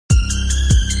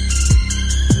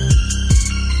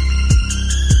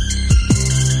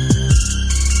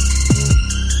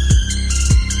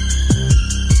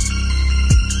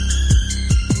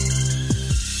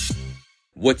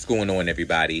What's going on,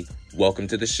 everybody? Welcome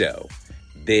to the show.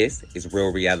 This is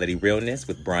Real Reality Realness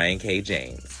with Brian K.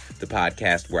 James, the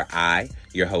podcast where I,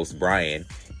 your host Brian,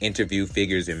 interview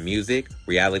figures in music,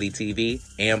 reality TV,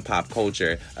 and pop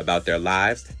culture about their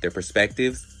lives, their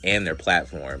perspectives, and their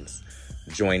platforms.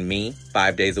 Join me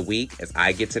 5 days a week as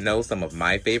I get to know some of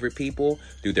my favorite people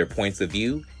through their points of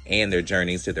view and their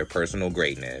journeys to their personal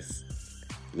greatness.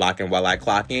 Lock in while I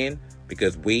clock in,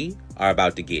 because we are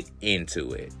about to get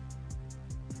into it.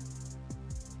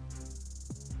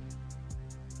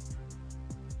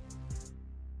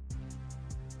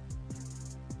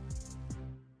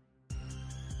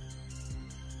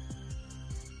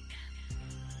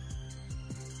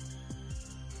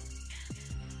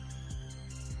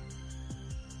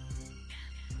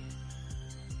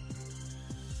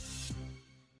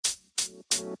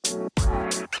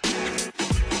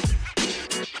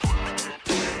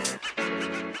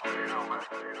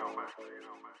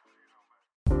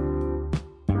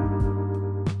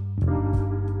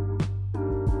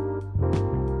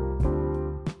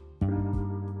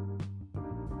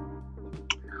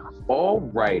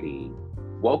 Alrighty,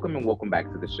 welcome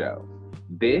back to the show.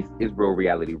 This is Real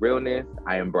Reality Realness.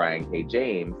 I am Brian K.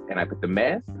 James, and I put the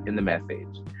mess in the message.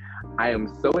 I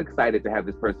am so excited to have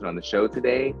this person on the show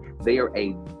today. They are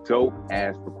a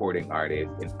dope-ass recording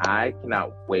artist, and I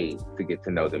cannot wait to get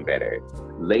to know them better.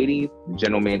 Ladies,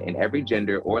 gentlemen, and every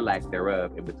gender or lack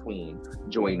thereof in between,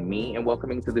 join me in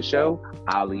welcoming to the show,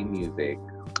 Ali Musicc.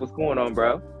 What's going on,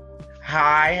 bro?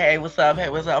 Hi, hey, what's up? Hey,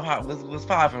 what's up? What's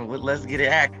poppin'? Let's get it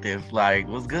active. Like,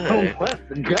 what's good? What's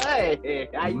good?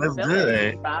 How you What's doing?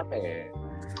 good? Stop it.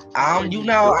 I'm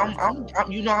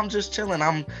just chilling.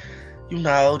 I'm,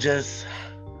 just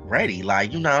ready.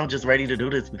 Like, just ready to do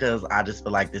this because I just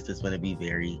feel like this is going to be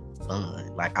very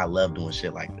fun. Like, I love doing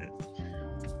shit like this.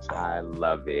 I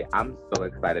love it. I'm so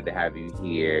excited to have you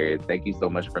here. Thank you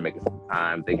so much for making some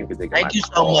time. Thank you for taking my Thank you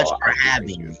so call. much for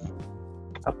having me.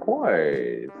 Of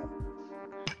course.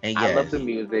 And I yes, love the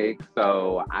music,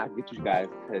 so I get you guys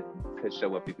to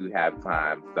show up if you have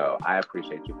time. So I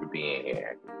appreciate you for being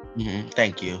here. Mm-hmm.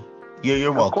 Thank you.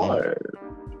 You're welcome. Of course.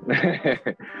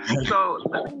 So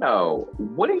let me know,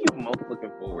 what are you most looking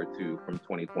forward to from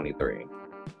 2023?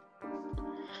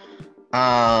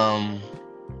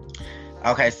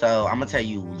 Okay, so I'm gonna tell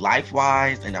you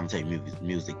life-wise, and I'm gonna tell you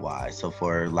music-wise. So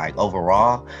for like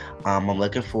overall, I'm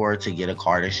looking forward to get a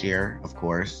car this year, of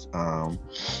course.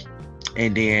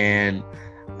 And then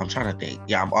I'm trying to think.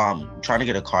 Yeah, I'm trying to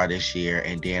get a car this year,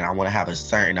 and then I want to have a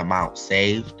certain amount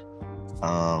saved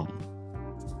by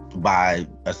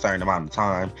a certain amount of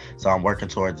time. So I'm working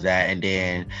towards that. And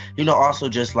then, also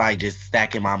just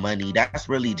stacking my money. That's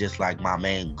really just like my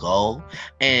main goal.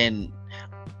 And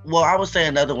well, I would say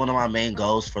another one of my main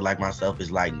goals for like myself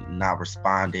is like not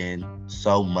responding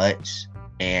so much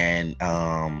and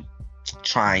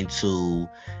trying to,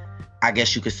 I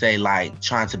guess you could say, like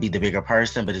trying to be the bigger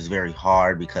person, but it's very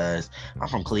hard because I'm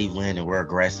from Cleveland and we're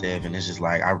aggressive, and it's just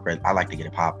like I like to get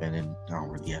it popping, and I don't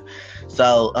really, yeah.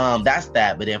 So that's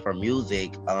that. But then for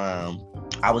music, I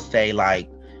would say like,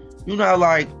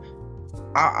 like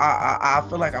I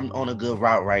feel like I'm on a good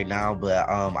route right now, but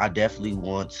I definitely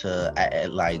want to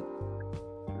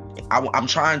I'm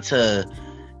trying to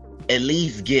at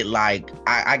least get like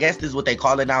I guess this is what they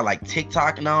call it now, like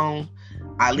TikTok known.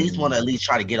 I at least want to at least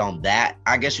try to get on that,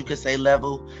 I guess you could say,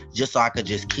 level, just so I could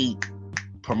just keep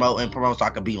promote so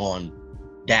I could be on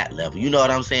that level. You know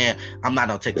what I'm saying? I'm not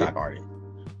no TikTok artist.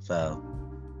 So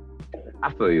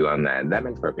I feel you on that. That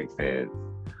makes perfect sense.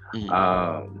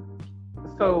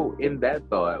 Mm-hmm. So in that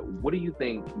thought, what do you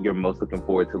think you're most looking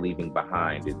forward to leaving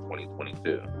behind in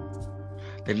 2022?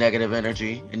 The negative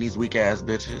energy and these weak ass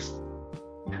bitches.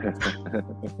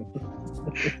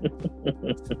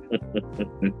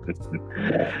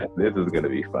 This is gonna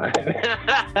be fun.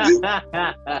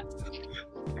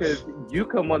 Because you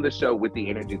come on the show with the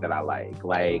energy that I like.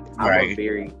 Like, I'm a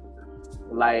very,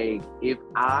 like,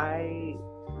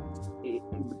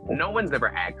 no one's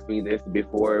ever asked me this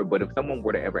before, but if someone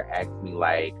were to ever ask me,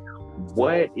 like,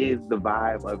 what is the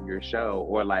vibe of your show?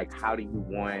 Or, like, how do you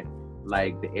want,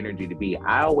 like, the energy to be?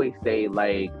 I always say,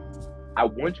 like, I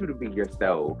want you to be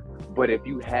yourself, but if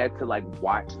you had to, like,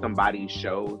 watch somebody's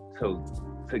show to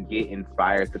get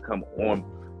inspired to come on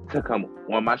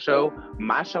my show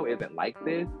isn't like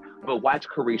this, but watch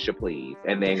Carisha, please,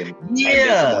 and then come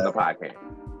on the podcast.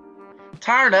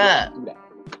 Turn up.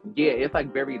 Yeah, it's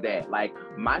like very that. Like,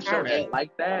 my show ain't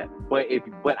like that, but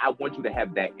I want you to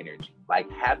have that energy. Like,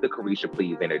 have the Carisha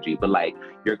Please energy, but like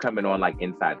you're coming on like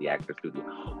inside the actor studio.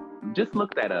 Just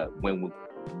look that up when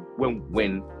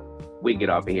we get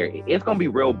off of here. It's gonna be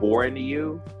real boring to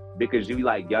you because you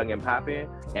like young and popping,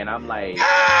 and I'm like,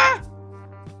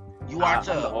 you are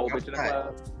too. I'm the old bitch in the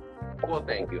club. Well,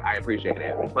 thank you. I appreciate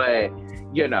it. But,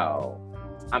 you know,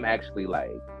 I'm actually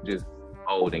like just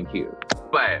old and cute.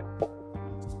 But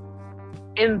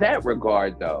in that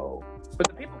regard, though, for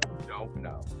the people who don't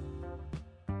know,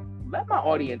 let my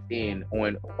audience in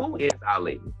on who is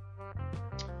Ali.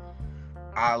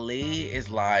 Ali is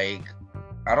like,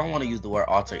 I don't want to use the word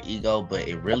alter ego, but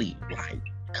it really like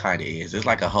kind of is. It's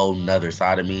like a whole nother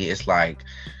side of me. It's like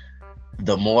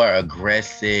the more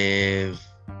aggressive,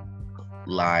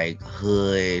 like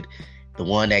hood, the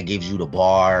one that gives you the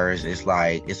bars. It's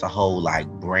like it's a whole like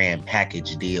brand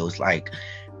package deal. It's like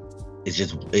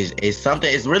it's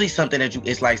something. It's really something that you.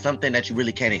 It's like something that you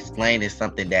really can't explain. It's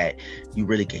something that you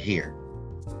really can hear.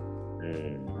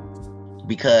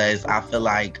 Because I feel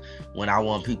like when I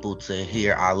want people to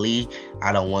hear Ali,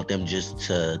 I don't want them just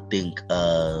to think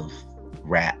of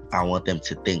rap. I want them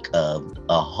to think of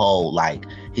a whole, like,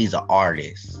 he's an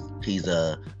artist. He's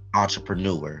a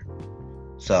entrepreneur.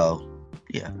 So,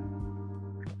 yeah.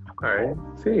 Okay.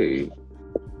 See.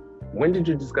 When did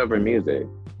you discover music?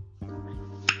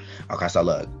 Okay, so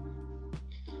look.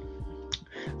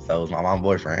 So it was my mom's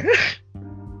boyfriend.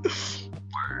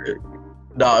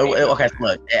 No, okay, so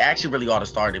look, it actually really all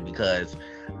started because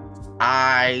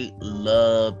I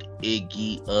loved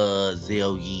Iggy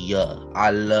Azalea.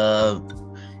 I loved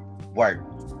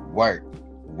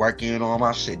working on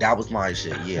my shit. That was my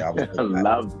shit. Yeah, I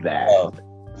love that.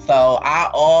 So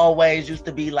I always used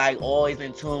to be like always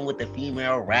in tune with the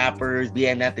female rappers,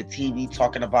 being at the TV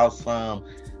talking about some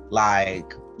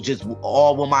like just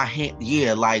all with my hand,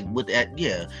 yeah, like with that,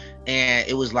 yeah. And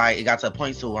it was like it got to a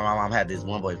point to where my mom had this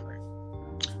one boyfriend.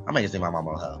 I'm not gonna say my mom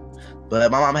a hoe,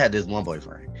 but my mom had this one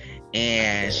boyfriend,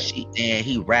 and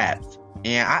he rapped,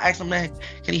 and I asked him, man,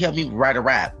 can he help me write a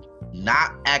rap?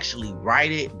 Not actually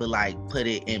write it, but like put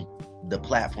it in the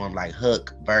platform, like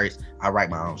hook, verse. I write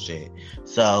my own shit.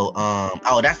 So,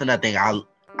 that's another thing.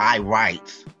 I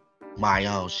write my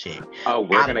own shit. Oh,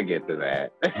 we're gonna get to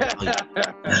that.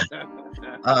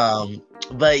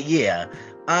 But yeah.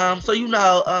 So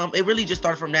it really just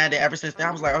started from that. And ever since then,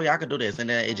 I was like, oh yeah, I could do this. And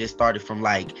then it just started from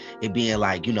like it being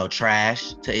like,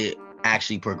 trash to it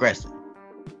actually progressing.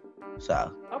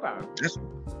 So okay.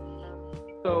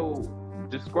 So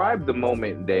describe the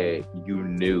moment that you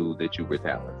knew that you were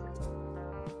talented.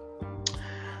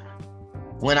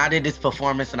 when I did this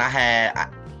performance and I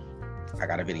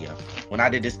got a video. When I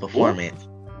did this performance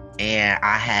and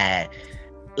I had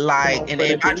like, and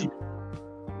then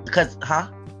because,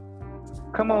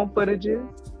 Come on, footages.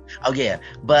 Oh yeah,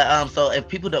 but so if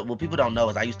people don't, what people don't know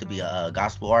is I used to be a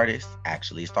gospel artist.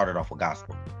 Actually, started off with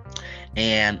gospel,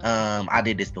 and I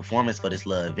did this performance for this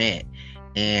little event,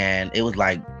 and it was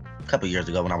like a couple years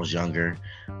ago when I was younger,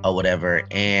 or whatever.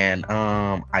 And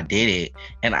I did it,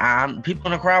 and people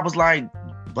in the crowd was like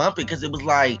bumping because it was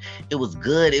like it was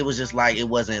good. It was just like it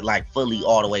wasn't like fully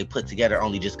all the way put together,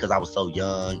 only just because I was so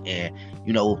young and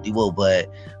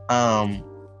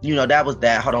but that was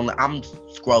that. Hold on, I'm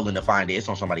scrolling to find it. It's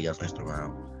on somebody else's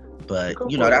Instagram. But,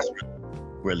 that's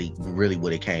really, really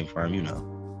what it came from,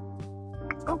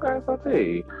 Okay, so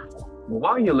see.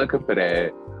 While you're looking for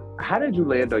that, how did you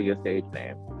land on your stage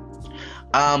name?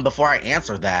 Before I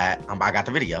answer that, I got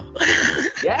the video.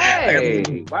 Yay!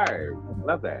 Word.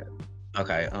 Love that.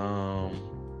 Okay,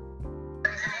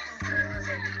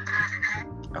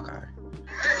 okay.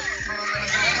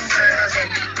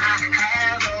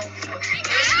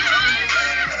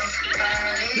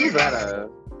 You better.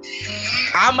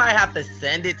 I might have to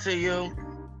send it to you.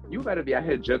 You better be out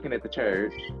here joking at the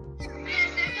church.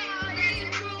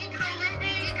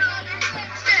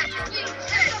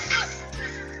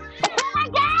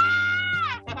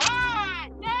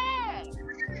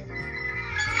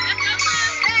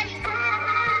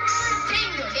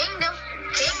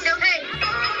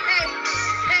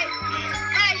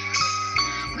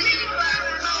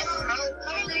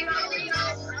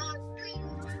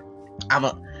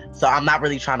 So I'm not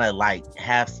really trying to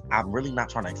I'm really not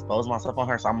trying to expose myself on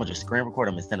her, so I'm gonna just screen record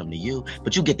them and send them to you,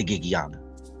 but you get the gig, Yana.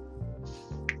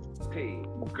 Hey,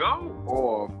 go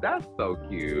off. That's so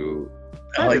cute.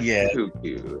 That is yeah. Too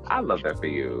cute. I love that for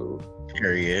you.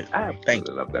 Period. I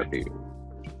absolutely love that for you.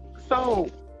 So,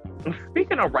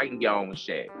 speaking of writing your own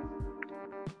shit,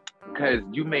 because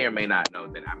you may or may not know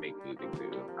that I make music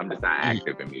too. I'm just not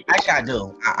active in music. Actually,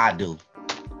 I do.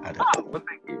 Oh, well,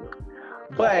 thank you.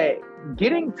 But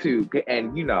getting to,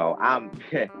 and I'm,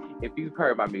 if you've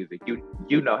heard my music,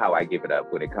 you know how I give it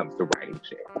up when it comes to writing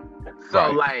shit.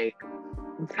 So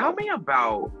tell me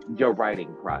about your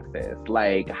writing process.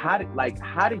 How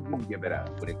do you give it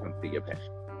up when it comes to your pen?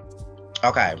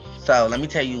 Okay, so let me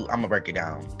tell you, I'm gonna break it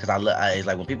down because it's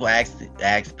like when people ask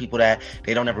people that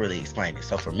they don't ever really explain it.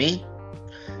 So for me,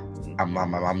 I'm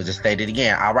gonna just state it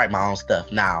again. I write my own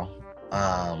stuff now.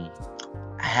 Um,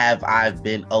 have I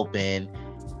been open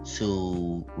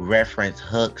to reference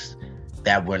hooks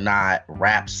that were not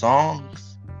rap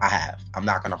songs? I have. I'm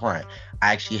not gonna front.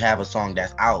 I actually have a song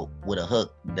that's out with a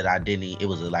hook that I didn't. It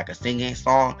was like a singing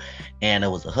song, and it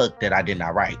was a hook that I did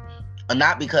not write.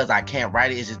 Not because I can't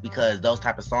write it. It's just because those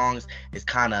type of songs is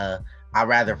kind of. I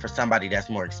rather for somebody that's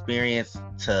more experienced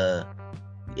to.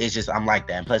 It's just I'm like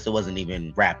that. And plus, it wasn't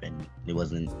even rapping. It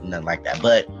wasn't nothing like that.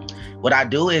 But what I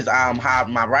do is how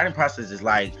my writing process is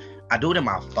like. I do it in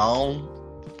my phone.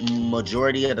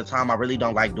 Majority of the time, I really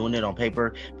don't like doing it on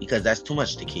paper because that's too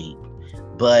much to keep.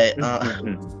 But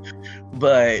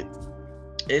but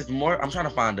it's more. I'm trying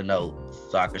to find the note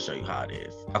so I can show you how it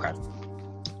is. Okay,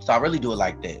 so I really do it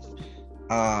like this.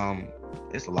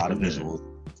 It's a lot of visuals,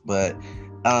 but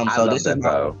so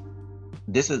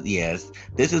this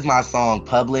is my song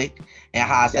Public, and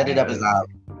how I set it up is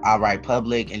I write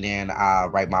Public, and then I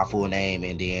write my full name,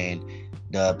 and then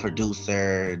the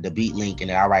producer, the beat link, and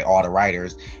then I write all the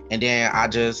writers, and then I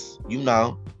just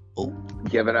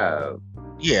give it up.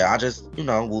 Yeah, I just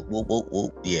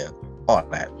whoop, yeah, all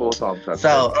that. Full song.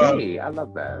 So hey, I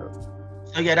love that.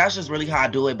 So yeah, that's just really how I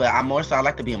do it. But I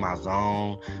like to be in my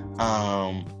zone.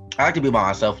 I like to be by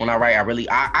myself when I write. I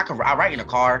write in the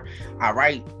car. I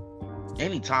write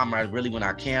anytime when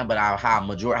I can. But how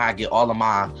I get all of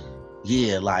my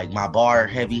like my bar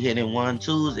heavy hitting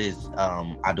 1-2s is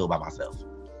I do it by myself.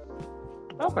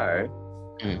 Okay.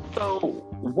 So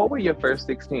what were your first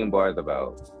 16 bars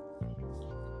about?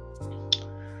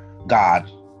 God.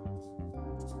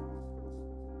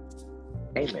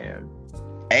 Amen.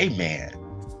 Amen.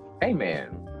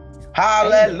 Amen.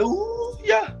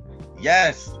 Hallelujah.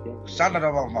 Yes.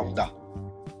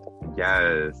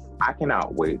 Yes. I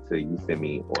cannot wait till you send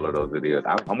me all of those videos.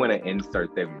 I'm going to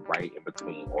insert them right in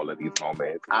between all of these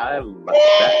moments. I love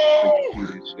that. The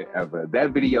cutest shit ever.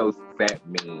 That video set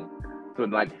me. So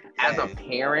like, as a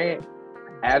parent,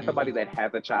 as somebody that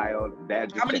has a child,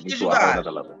 that just set me to a whole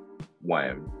other level.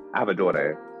 One. I have a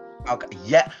daughter. Okay.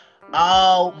 Yeah.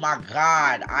 Oh my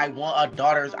God. I want a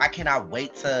daughter. I cannot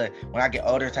wait to, when I get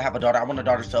older, to have a daughter. I want a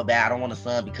daughter so bad. I don't want a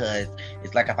son because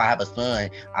it's like if I have a son,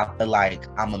 I feel like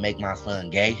I'm going to make my son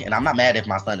gay. And I'm not mad if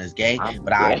my son is gay,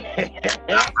 but I'm not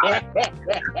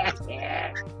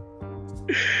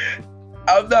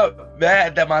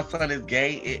mad that my son is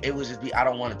gay. It would just be, I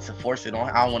don't want to force it on.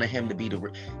 I don't want him to be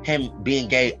him being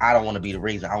gay. I don't want to be the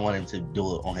reason. I want him to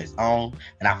do it on his own.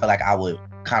 And I feel like I would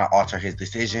kind of alter his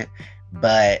decision.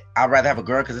 But I'd rather have a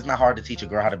girl because it's not hard to teach a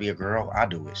girl how to be a girl. I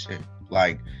do it. Shit.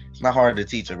 Like, it's not hard to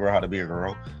teach a girl how to be a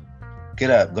girl. Get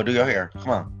up. Go do your hair. Come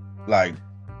on. Like.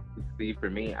 See, for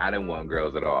me, I didn't want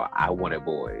girls at all. I wanted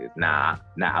boys. Nah,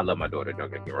 I love my daughter, don't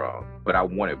get me wrong. But I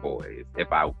wanted boys. If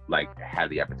I, had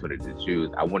the opportunity to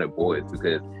choose, I wanted boys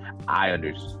because I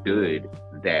understood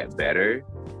that better.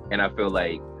 And I feel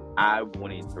like I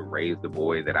wanted to raise the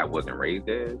boy that I wasn't raised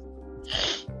as.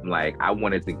 Like, I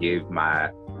wanted to give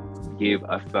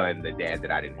a son the dad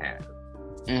that I didn't have.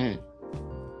 Mm-hmm.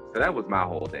 So that was my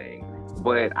whole thing.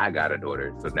 But I got a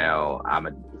daughter, so now I'm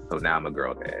a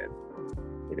girl dad.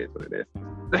 It is what it is.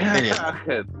 It is.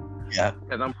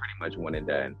 Because I'm pretty much one and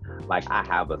done. Like, I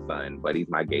have a son, but he's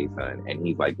my gay son, and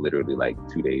he's literally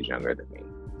 2 days younger than me.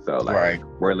 So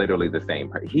We're literally the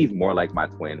same. He's more like my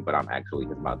twin, but I'm actually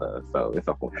his mother. So it's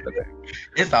a whole other thing.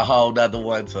 It's a whole other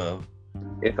one too.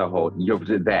 It's a whole. You're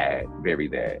that very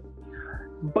that.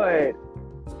 But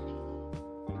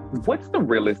what's the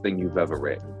realest thing you've ever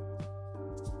written?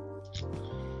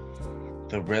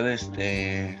 The realest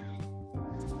thing.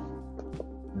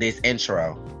 This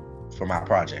intro for my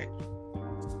project.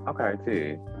 Okay,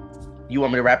 too. You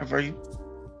want me to rap it for you?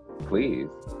 Please.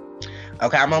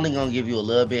 Okay, I'm only gonna give you a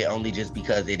little bit, only just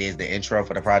because it is the intro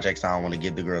for the project, so I don't want to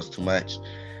give the girls too much.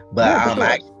 But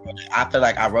I feel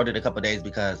like I wrote it a couple days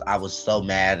because I was so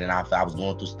mad and I was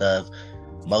going through stuff.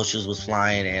 Emotions was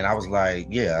flying, and I was like,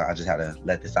 yeah, I just had to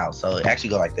let this out. So it actually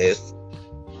go like this.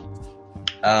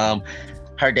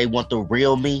 Heard they want the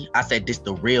real me. I said, this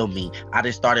the real me. I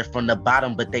just started from the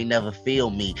bottom, but they never feel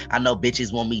me. I know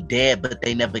bitches want me dead, but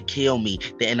they never kill me.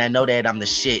 And I know that I'm the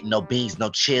shit. No beans,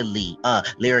 no chili.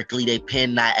 Lyrically, they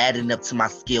pen not adding up to my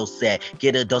skill set.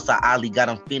 Get a dose of Ali, got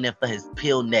him feeling for his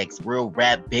pill next. Real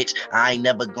rap, bitch. I ain't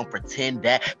never gonna pretend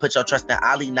that. Put your trust in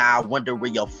Ali, now I wonder where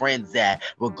your friends at.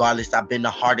 Regardless, I've been the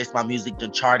hardest. My music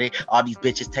done charted. All these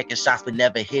bitches taking shots, but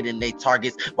never hitting they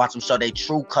targets. Watch them show they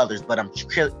true colors, but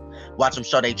Watch them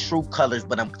show their true colors,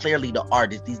 but I'm clearly the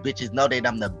artist. These bitches know that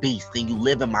I'm the beast, and you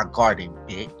live in my garden,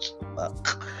 bitch.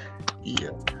 Fuck.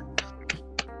 Yeah.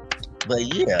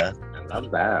 But yeah. I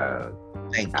love that.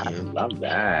 Thank you. I love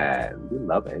that. You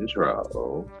love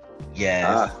intro.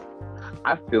 Yes.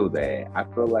 I feel that. I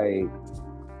feel like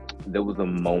there was a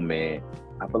moment.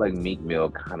 I feel like Meek Mill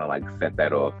kind of like set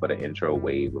that off for the intro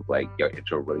wave of like your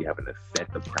intro really having to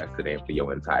set the precedent for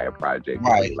your entire project.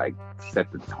 Right. Really, like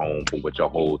set the tone for what your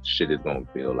whole shit is gonna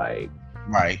feel like.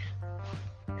 Right.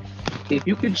 If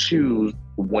you could choose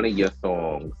one of your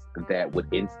songs that would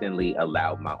instantly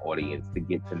allow my audience to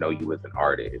get to know you as an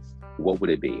artist, what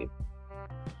would it be?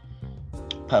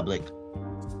 Public.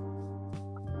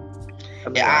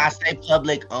 Yeah, I say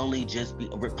Public only just be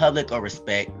Public or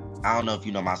Respect. I don't know if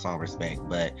you know my song Respect,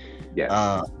 but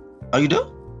yeah. Oh, you do?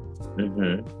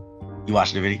 Mm-hmm. You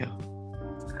watched the video?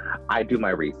 I do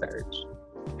my research.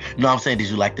 No, I'm saying, did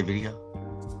you like the video?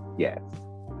 Yes.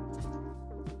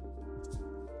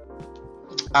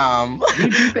 You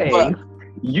do things. But,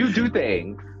 you do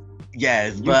things.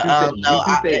 Yes, you but you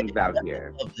do things out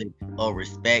here. Or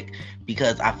Respect,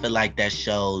 because I feel like that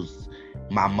shows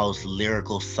my most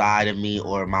lyrical side of me,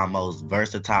 or my most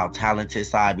versatile, talented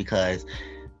side, because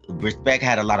Respect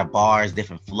had a lot of bars,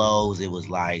 different flows. It was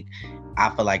like, I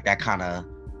feel like that kind of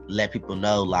let people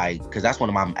know, like, because that's one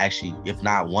of my, actually, if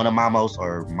not one of my most,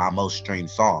 or my most streamed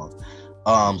songs.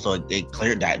 So it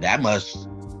cleared that must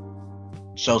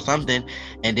show something.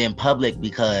 And then Public,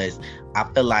 because I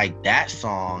feel like that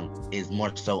song is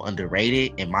more so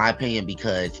underrated, in my opinion,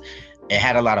 because it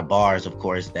had a lot of bars, of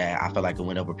course, that I feel like it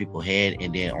went over people's head.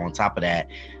 And then on top of that,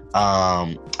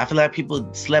 I feel like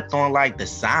people slept on like the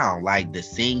sound, like the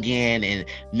singing and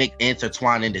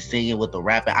intertwining the singing with the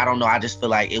rapping. I don't know. I just feel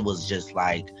like it was just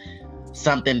like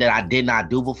something that I did not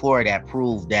do before that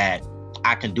proved that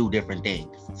I can do different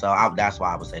things. So that's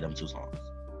why I would say them two songs.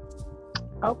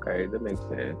 Okay, that makes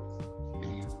sense.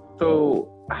 So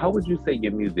how would you say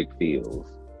your music feels?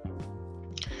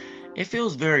 It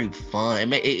feels very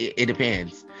fun. It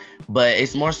depends, but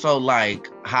it's more so like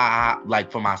how like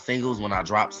for my singles, when I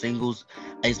drop singles,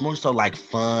 it's more so like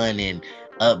fun and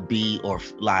upbeat or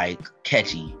like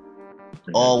catchy.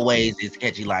 Mm-hmm. Always it's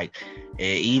catchy. Like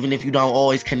even if you don't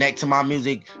always connect to my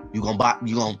music,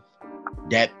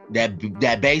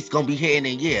 that bass gonna be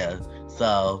hitting it. Yeah.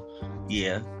 So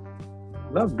yeah.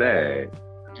 Love that.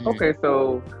 Mm-hmm. Okay,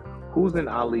 so who's in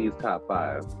Ali's top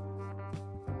 5?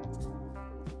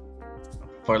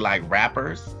 For like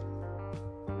rappers?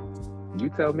 You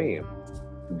tell me.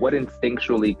 What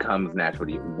instinctually comes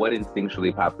naturally? What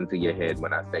instinctually pops into your head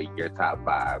when I say your top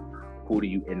 5? Who do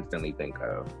you instantly think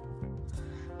of?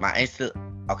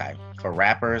 Okay, for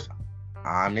rappers,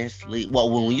 honestly, well,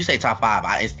 when you say top 5,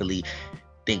 I instantly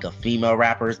think of female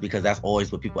rappers, because that's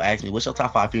always what people ask me. What's your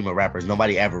top 5 female rappers?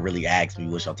 Nobody ever really asks me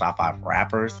what's your top 5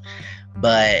 rappers.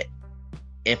 But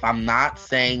if I'm not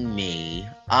saying me,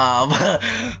 I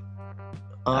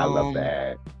love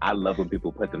that. I love when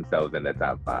people put themselves in the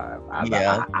top 5.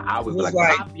 I was like,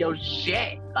 pop your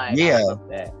shit. Like, yeah. I love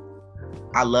that.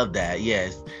 I love that,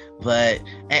 yes. But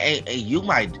and you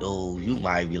might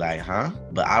be like, huh?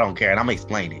 But I don't care, and I'm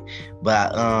explaining.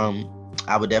 But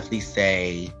I would definitely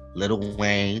say Lil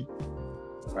Wayne,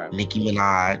 okay. Nicki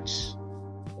Minaj.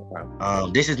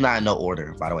 Okay. This is not in no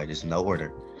order, by the way. This is no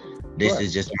order. This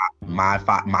is just my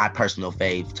personal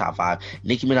fave top 5.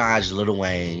 Nicki Minaj, Lil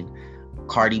Wayne,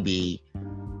 Cardi B,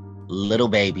 Lil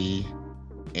Baby,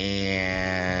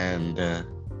 and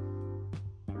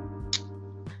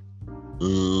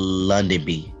London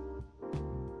B.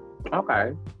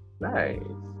 Okay, nice.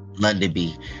 London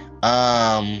B.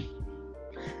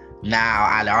 Now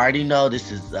I already know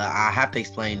this is. I have to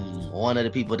explain one of the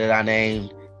people that I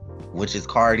named, which is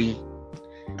Cardi,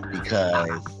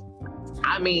 because.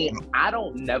 I mean, I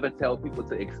don't never tell people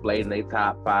to explain their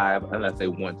top 5 unless they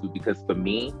want to, because for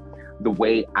me, the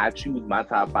way I choose my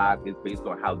top 5 is based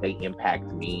on how they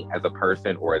impact me as a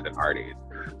person or as an artist.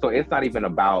 So it's not even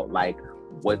about like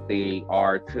what they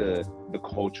are to the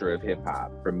culture of hip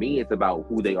hop. For me, it's about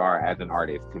who they are as an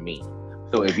artist to me.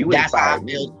 So if you that's how I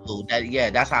feel too.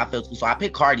 That's how I feel too. So I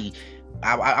picked Cardi.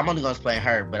 I'm only gonna explain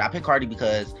her, but I picked Cardi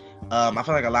because I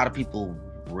feel like a lot of people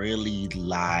really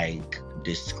like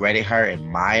discredit her, in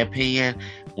my opinion,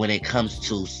 when it comes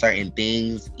to certain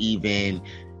things, even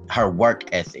her work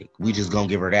ethic. We just gonna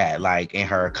give her that. Like, in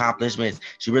her accomplishments,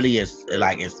 she really is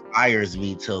like inspires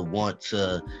me to want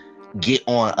to get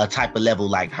on a type of level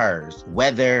like hers.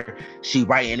 Whether she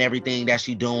writing everything that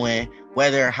she doing,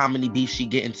 whether how many beefs she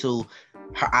get into,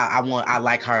 I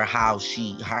like her how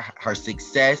her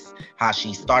success, how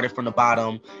she started from the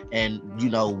bottom and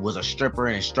was a stripper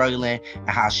and struggling, and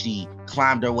how she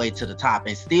climbed her way to the top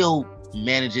and still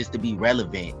manages to be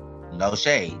relevant. No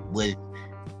shade with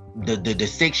the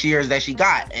 6 years that she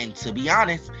got. And to be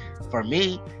honest, for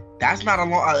me, that's not a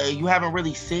long. You haven't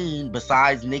really seen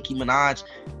besides Nicki Minaj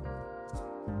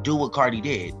do what Cardi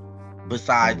did.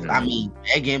 Besides, I mean,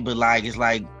 Megan, but like it's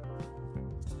like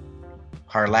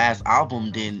her last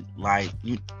album didn't like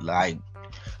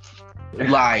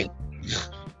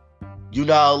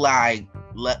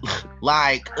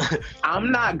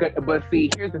I'm not good, but see,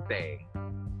 here's the thing.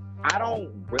 I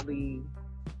don't really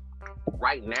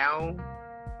right now,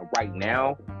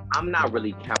 I'm not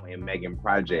really counting Megan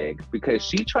projects because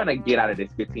she's trying to get out of this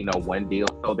 1501 deal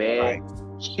so bad. Right.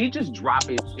 She just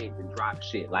dropping shit to drop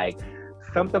shit. Like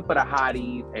Something for the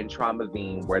Hotties and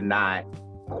Traumazine were not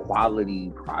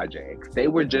quality projects. They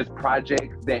were just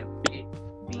projects that fit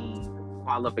the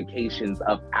qualifications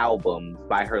of albums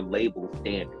by her label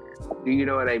standards. Do you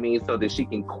know what I mean? So that she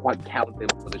can count them,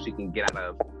 so that she can get out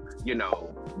of,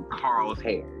 Carl's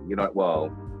hair.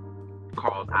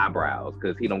 Carl's eyebrows,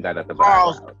 because he don't got nothing but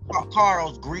eyebrows.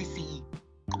 Carl's greasy.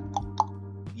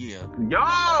 Yeah.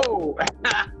 Yo!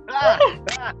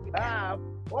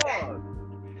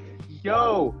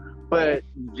 Yo! But,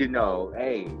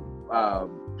 hey,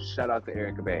 shout out to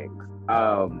Erica Banks.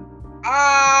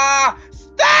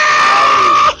 Stop!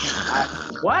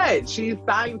 What? She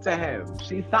signed to him.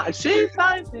 She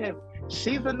signed to him.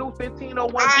 She's a new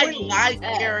 1501 queen. I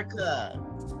like Erica.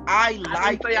 I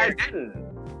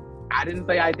didn't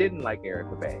say I didn't like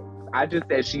Erica Banks. I just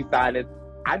said she signed it.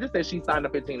 I just said she signed a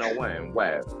 1501.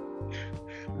 What?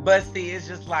 But see, it's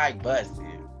just like busted.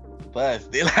 Like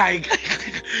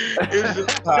it's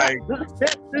just like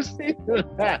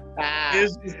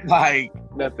it's just like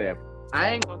nothing.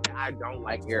 I ain't gonna say I don't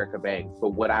like Erica Banks,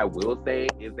 but what I will say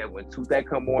is that when Tuesday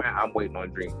come on, I'm waiting on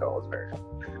Dream Girls first,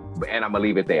 and I'm gonna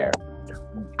leave it there.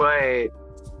 But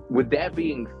with that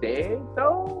being said,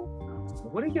 though,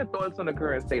 what are your thoughts on the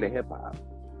current state of hip hop?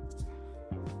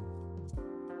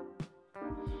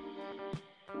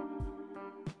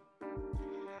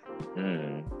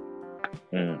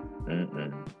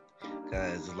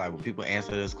 Because like when people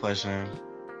answer this question,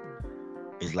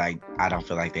 it's like I don't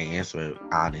feel like they answer it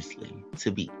honestly.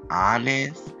 To be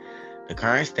honest, the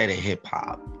current state of hip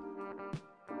hop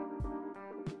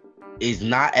is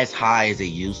not as high as it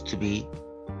used to be.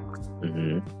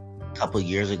 A couple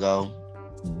years ago,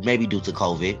 maybe due to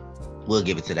COVID, we'll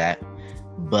give it to that.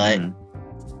 But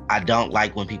I don't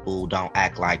like when people don't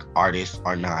act like artists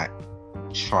are not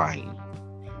trying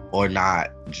or not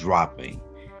dropping.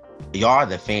 Y'all are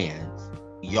the fans.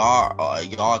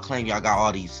 Y'all claim y'all got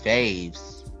all these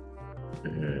faves.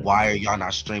 Why are y'all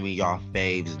not streaming y'all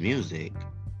faves music?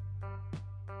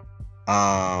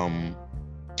 I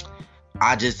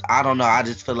don't know. I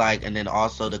just feel like, and then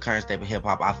also the current state of hip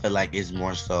hop, I feel like it's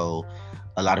more so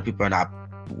a lot of people are not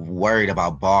worried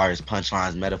about bars,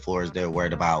 punchlines, metaphors. They're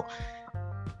worried about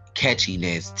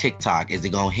catchiness, TikTok. Is it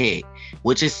gonna hit?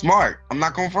 Which is smart. I'm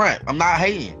not gonna front. I'm not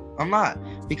hating. I'm not.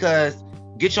 Because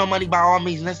get your money by all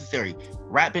means necessary.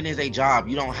 Rapping is a job.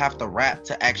 You don't have to rap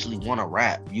to actually want to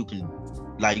rap. You can,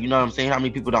 like, you know what I'm saying? How many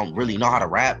people don't really know how to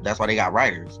rap? That's why they got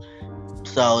writers.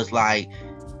 So it's like,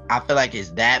 I feel like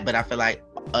it's that, but I feel like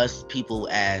us people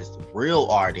as real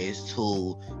artists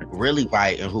who really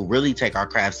write and who really take our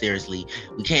craft seriously,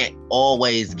 we can't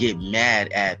always get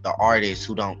mad at the artists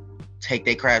who don't take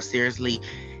their craft seriously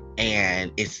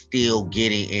and it's still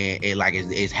getting it like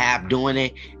it's half doing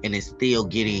it and it's still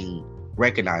getting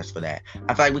recognized for that.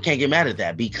 I feel like we can't get mad at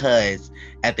that because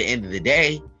at the end of the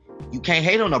day, you can't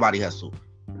hate on nobody hustle.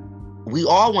 We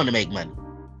all want to make money.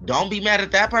 Don't be mad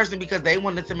at that person because they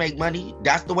wanted to make money.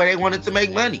 That's the way they wanted to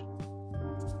make money.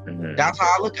 That's how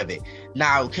I look at it.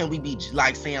 Now, can we be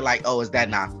like saying like, oh, is that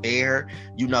not fair?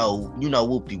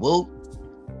 Whoop-de-whoop.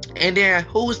 And then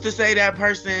who is to say that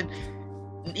person,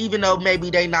 even though maybe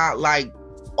they not like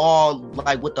all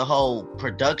like with the whole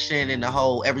production and the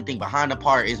whole everything behind the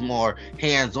part is more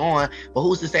hands-on, but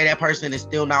who's to say that person is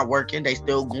still not working? They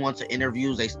still going to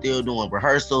interviews, they still doing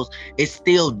rehearsals. It's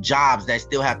still jobs that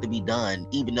still have to be done,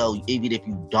 even if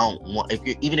you don't want,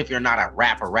 even if you're not a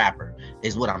rapper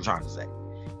is what I'm trying to say.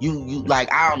 You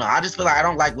like, I don't know, I just feel like I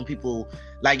don't like when people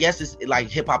like, yes, it's like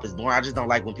hip-hop is boring. I just don't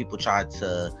like when people try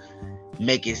to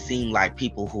make it seem like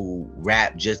people who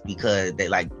rap just because they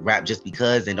like rap just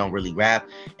because they don't really rap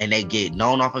and they get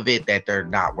known off of it that they're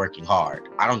not working hard.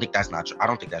 I don't think that's not true. I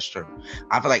don't think that's true.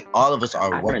 I feel like all of us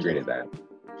are working. I agree with that.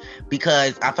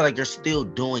 Because I feel like you're still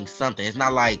doing something. It's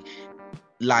not like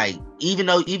like even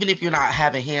if you're not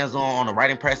having hands on the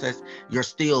writing process, you're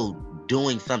still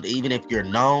doing something. Even if you're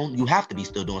known, you have to be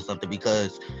still doing something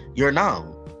because you're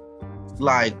known.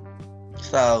 Like,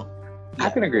 so I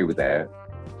can agree with that.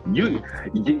 You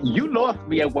lost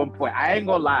me at one point. I ain't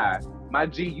gonna lie, my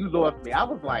G, you lost me. I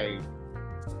was like,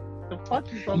 the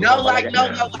fuck you talking about?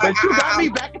 No. But you got me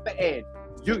back at the end.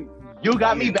 You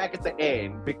got me back at the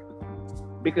end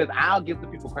because I'll give the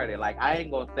people credit. Like, I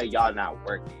ain't gonna say y'all not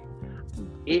working.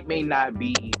 It may not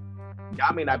be,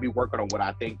 y'all may not be working on what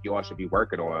I think y'all should be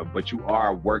working on, but you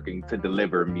are working to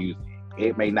deliver music.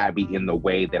 It may not be in the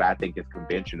way that I think is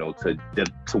conventional to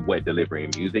what delivering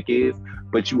music is,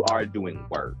 but you are doing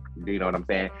work. You know what I'm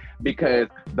saying? Because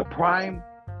the prime,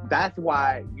 that's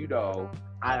why, you know,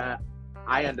 I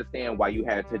understand why you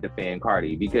had to defend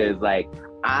Cardi, because like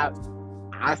I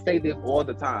say this all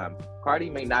the time.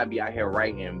 Cardi may not be out here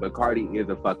writing, but Cardi is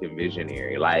a fucking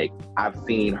visionary. Like, I've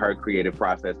seen her creative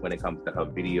process when it comes to her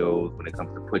videos, when it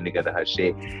comes to putting together her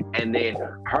shit. And then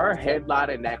her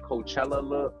headlining that Coachella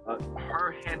look,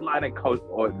 her headlining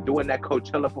or doing that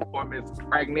Coachella performance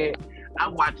pregnant. I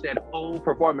watched that whole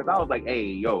performance. I was like, hey,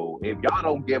 yo, if y'all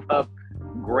don't give her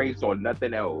grace on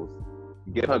nothing else,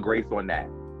 give her grace on that.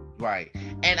 Right.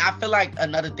 And I feel like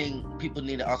another thing people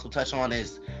need to also touch on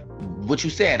is what you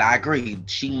said. I agree.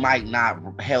 She might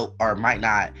not help or might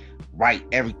not write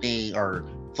everything or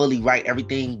fully write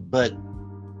everything, but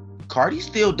Cardi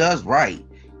still does write.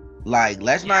 Like,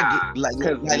 let's not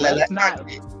get let's not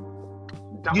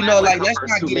you know, like let's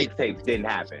not get it. Mixtapes didn't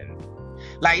happen.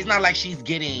 Like, it's not like she's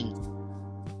getting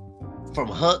from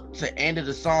hook to end of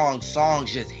the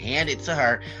songs just handed to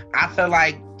her. I feel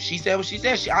like she said what she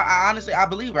said. I honestly, I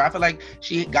believe her. I feel like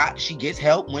she gets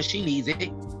help when she needs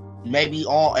it. Maybe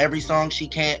every song she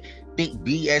can't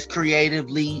be as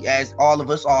creatively as all of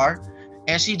us are,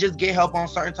 and she just get help on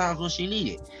certain times when she need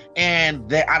it. And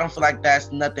that, I don't feel like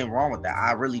that's nothing wrong with that.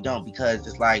 I really don't, because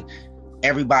it's like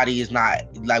everybody is not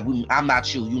like I'm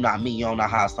not you not me. You don't know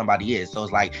how somebody is. So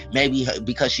it's like maybe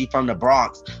because she's from the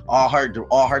Bronx, all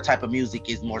her type of music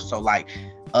is more so like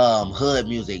hood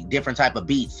music, different type of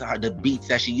beats, the beats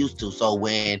that she used to. So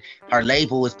when her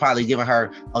label is probably giving her,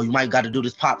 oh, you might got to do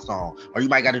this pop song, or you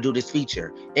might got to do this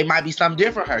feature, it might be something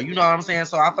different for her. You know what I'm saying?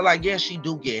 So I feel like, yeah, she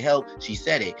do get help. She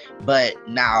said it. But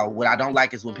now what I don't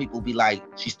like is when people be like,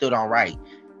 she still don't write.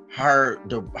 Her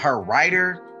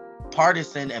writer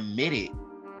Partisan admitted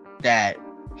that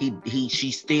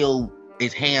she still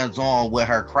is hands-on with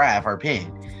her craft, her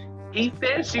pen. He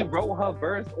said she wrote her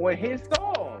verse on his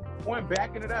song, on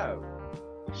Backing It Up.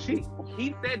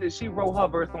 He said that she wrote her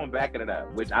verse on Backing It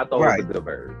Up, which I thought was a good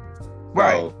verse.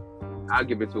 So I'll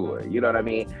give it to her. You know what I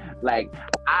mean? Like,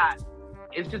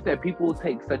 it's just that people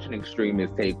take such an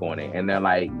extremist take on it, and they're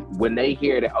like, when they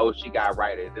hear that, oh, she got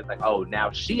writers, it's like, oh, now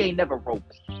she ain't never wrote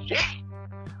shit.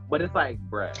 But it's like,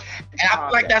 bruh. And I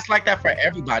feel like that's like that for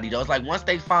everybody, though. It's like once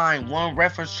they find one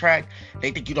reference track,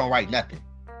 they think you don't write nothing.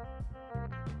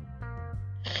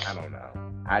 I don't know.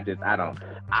 I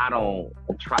don't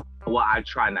try. Well, I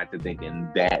try not to think in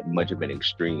that much of an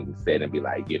extreme set and be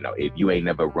like, you know, if you ain't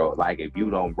never wrote, like, if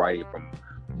you don't write it from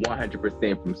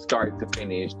 100% from start to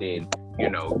finish, then, you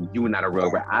know, you're not a real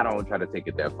rapper. I don't try to take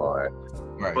it that far.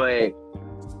 Right.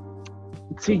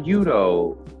 But to you,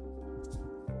 though,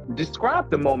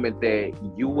 describe the moment that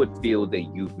you would feel that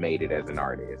you've made it as an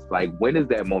artist. Like, when is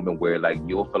that moment where, like,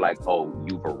 you'll feel like, oh,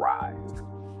 you've arrived?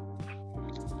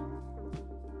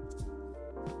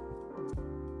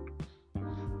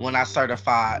 When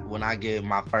I get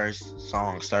my first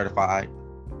song certified.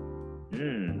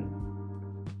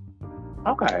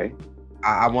 Okay.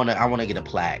 I wanna get a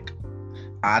plaque.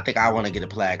 I think I wanna get a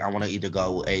plaque. I wanna either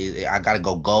I gotta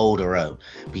go gold or up,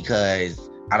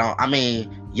 because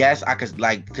yes, I could,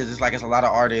 like, because it's like, it's a lot of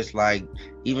artists, like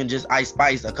even just Ice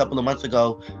Spice a couple of months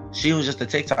ago, she was just a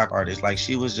TikTok artist. Like,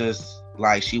 she was just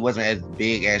like, she wasn't as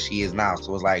big as she is now.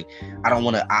 So it's like, I don't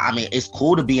want to, it's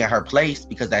cool to be in her place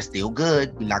because that's still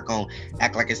good. We're not going to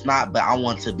act like it's not, but I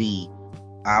want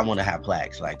to have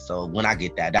plaques. Like, so when I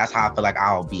get that, that's how I feel like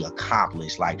I'll be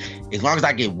accomplished. Like, as long as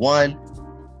I get one,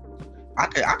 I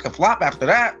could flop after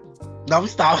that. No,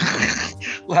 stop.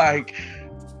 Like,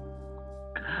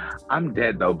 I'm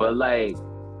dead though, but like,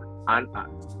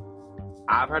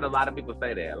 I've heard a lot of people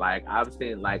say that. Like, I've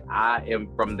seen, like, I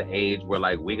am from the age where,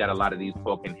 like, we got a lot of these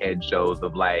talking head shows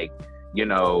of, like, you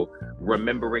know,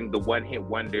 remembering the one-hit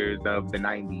wonders of the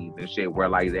 90s and shit, where,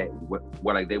 like,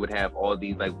 where, like, they would have all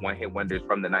these, like, one-hit wonders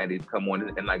from the 90s come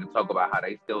on and, like, talk about how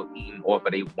they still eating off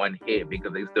of their one hit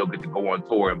because they still get to go on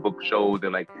tour and book shows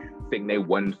and, like, sing their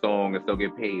one song and still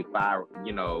get paid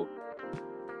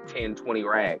 10, 20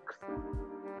 racks.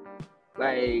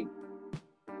 Like,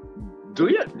 Do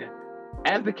you,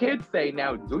 as the kids say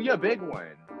now, do your big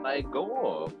one. Like, go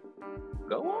off.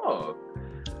 Go off.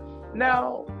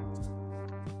 Now,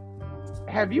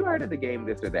 have you heard of the game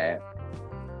This or That?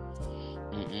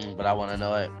 But I want to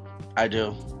know it. I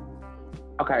do.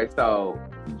 Okay, so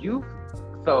you've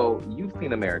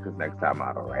seen America's Next Top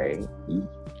Model, right?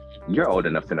 You're old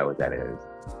enough to know what that is.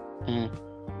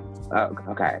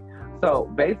 Okay. So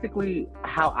basically,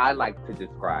 how I like to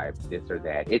describe This or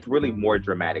That, it's really more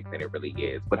dramatic than it really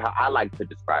is. But how I like to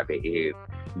describe it is,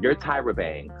 you're Tyra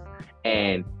Banks,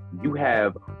 and you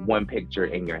have one picture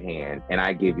in your hand, and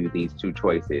I give you these two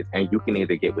choices, and you can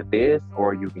either get with this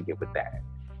or you can get with that.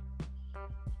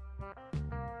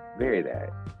 Very that.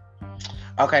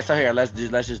 Okay, so here, let's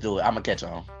just do it. I'm gonna catch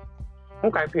on.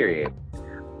 Okay, period.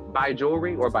 Buy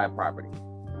jewelry or buy property?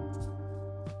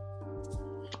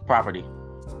 Property.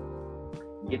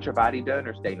 Get your body done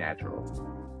or stay natural?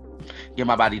 Get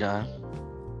my body done.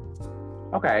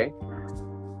 Okay.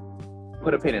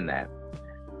 Put a pin in that.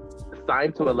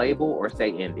 Sign to a label or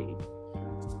stay indie?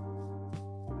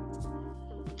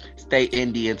 Stay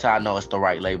indie until I know it's the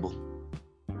right label.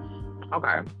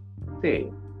 Okay.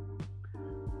 See.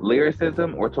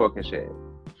 Lyricism or talking shit?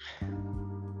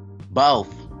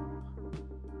 Both.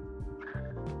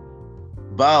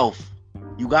 Both.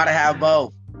 You gotta have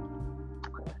both.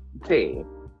 T.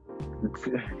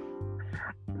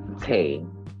 T.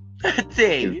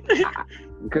 T.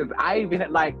 Because I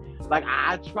even like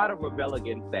I try to rebel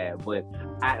against that, but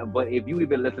if you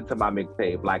even listen to my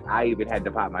mixtape, like I even had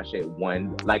to pop my shit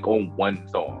on one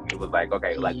song. It was like,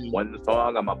 okay, like one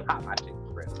song, I'm gonna pop my shit.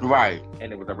 Right.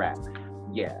 And it was a rap.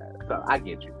 Yeah, so I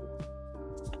get you.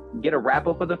 Get a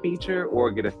rapper for the feature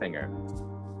or get a singer?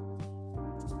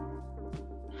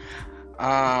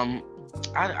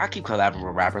 I keep collabing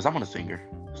with rappers. I'm on a singer.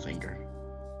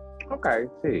 Okay,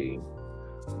 see.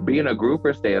 Be in a group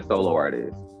or stay a solo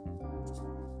artist?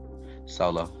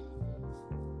 Solo.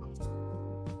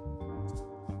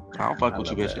 I don't fuck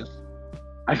with you bitches.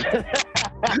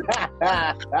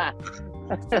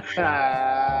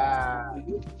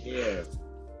 Yeah.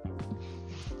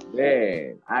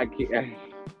 Man, I can't.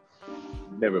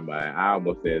 Never mind. I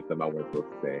almost said something I wasn't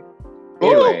supposed to say.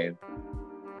 Anyway,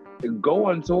 go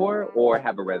on tour or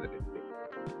have a residency?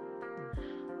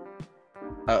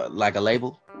 Like a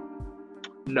label?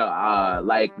 No,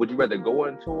 like, would you rather go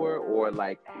on tour or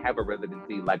like have a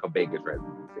residency, like a Vegas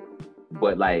residency,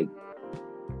 but like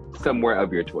somewhere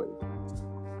of your choice?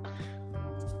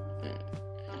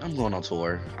 I'm going on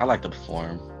tour. I like to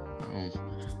perform.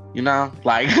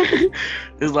 Like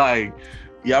it's like,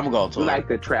 yeah, I'm gonna go on tour. You like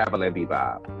to travel and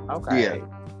bebop. Okay.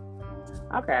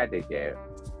 Yeah. Okay, I dig that.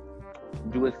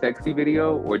 Do a sexy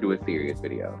video or do a serious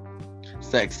video?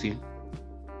 Sexy.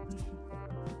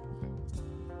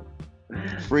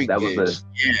 Freak. That was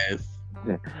yes.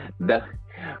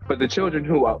 For the children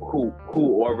who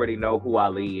already know who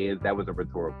Ali is, that was a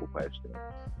rhetorical question.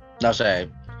 No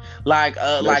shame. Why is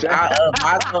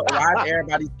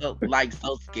everybody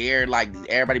so scared? Like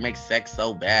everybody makes sex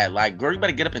so bad. Like, girl, you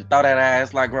better get up and throw that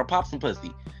ass. Like, girl, pop some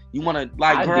pussy. You wanna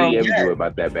I DM'd you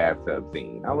about that bathtub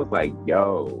scene. I was like,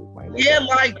 yo, my nigga. Yeah,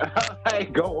 like,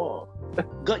 like go on.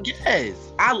 Yes,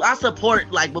 I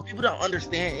support, like, what people don't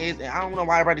understand is, and I don't know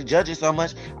why everybody judges so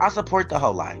much, I support the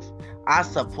whole life. I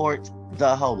support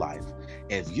the whole life.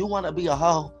 If you want to be a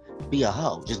hoe, be a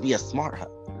hoe. Just be a smart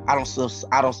hoe. I don't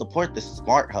support the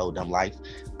smart hoe-dumb life.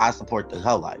 I support the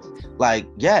hoe life. Like,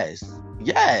 yes,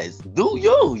 do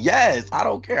you? Yes, I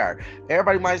don't care.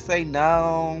 Everybody might say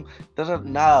no,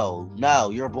 no,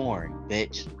 you're boring,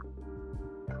 bitch.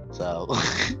 So,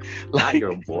 like,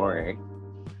 you're boring.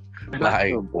 Like,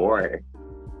 you're boring.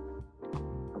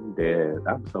 I'm dead.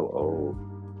 I'm so old.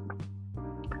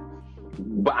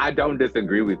 But I don't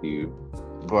disagree with you.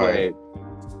 Right.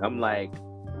 But I'm like,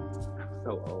 I'm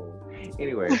so old.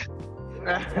 Anyway.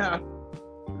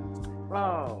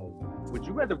 Would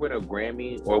you rather win a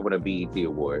Grammy or win a BET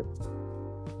award?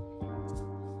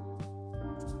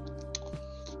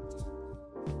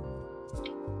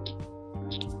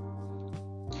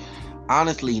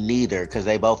 Honestly, neither, because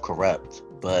they both corrupt.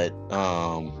 But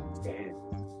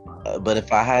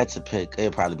if I had to pick,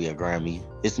 it'd probably be a Grammy.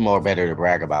 It's more better to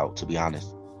brag about, to be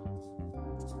honest.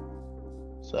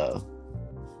 So,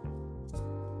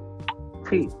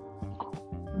 T,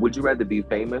 would you rather be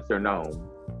famous or known?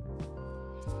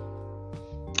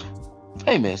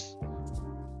 Famous.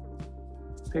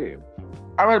 T.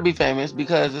 I'd rather be famous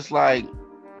because it's like,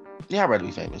 yeah, I'd rather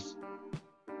be famous.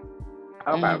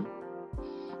 Okay.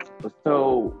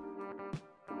 So,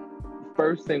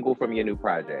 first single from your new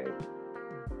project,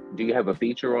 do you have a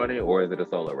feature on it or is it a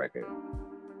solo record?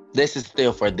 This is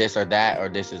still for this or that, or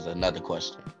this is another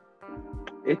question?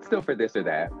 It's still for this or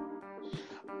that.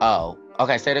 Oh,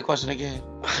 okay. Say the question again.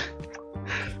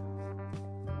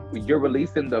 You're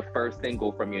releasing the first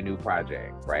single from your new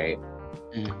project, right?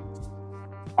 Mm.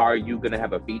 Are you gonna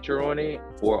have a feature on it,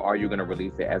 or are you gonna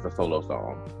release it as a solo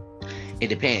song? It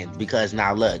depends, because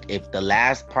now look, if the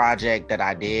last project that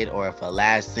I did, or if the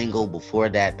last single before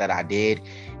that I did,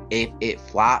 if it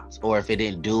flopped or if it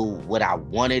didn't do what I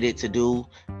wanted it to do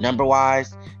number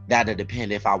wise, that'll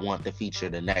depend if I want the feature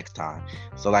the next time.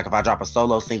 So like if I drop a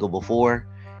solo single before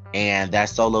and that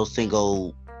solo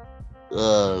single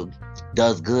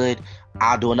does good,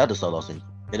 I'll do another solo single.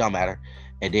 It don't matter.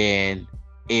 And then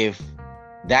if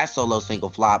that solo single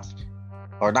flops,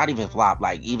 or not even flop,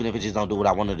 like even if it just don't do what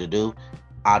I wanted to do,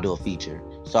 I'll do a feature.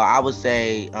 So I would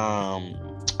say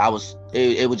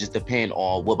it would just depend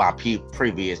on what my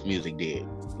previous music did,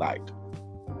 like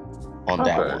on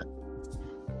that one.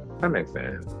 That makes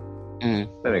sense.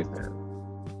 Mm-hmm. That makes sense.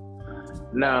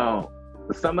 Now,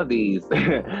 some of these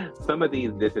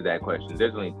this or that questions,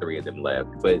 there's only 3 of them left,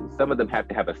 but some of them have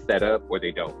to have a setup or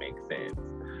they don't make sense.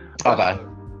 Okay.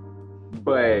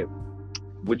 But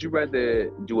would you rather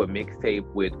do a mixtape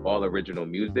with all original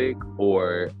music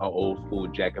or an old school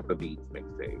Jack of the Beats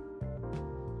mixtape?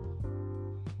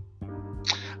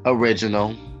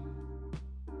 Original.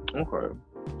 Okay.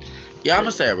 Yeah, I'm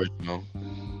gonna say original.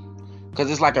 Cause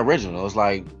it's like original. It's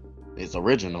like it's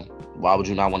original. Why would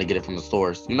you not want to get it from the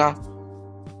source? You know?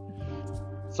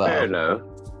 So, fair enough.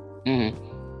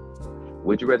 Mm-hmm.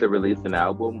 Would you rather release an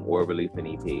album or release an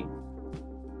EP?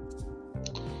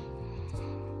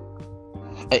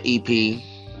 An EP.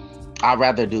 I'd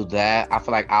rather do that. I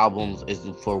feel like albums is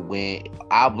for when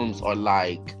albums are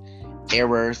like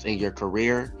errors in your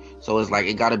career. So it's like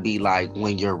it gotta be like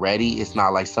when you're ready. It's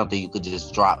not like something you could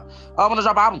just drop. Oh, I'm gonna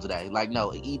drop an album today. Like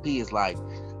no, EP is like,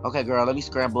 okay, girl, let me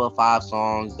scramble up 5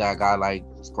 songs that I got like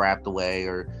scrapped away,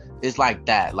 or it's like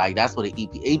that. Like that's what an EP.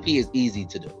 EP is easy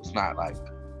to do. It's not like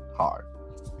hard.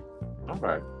 All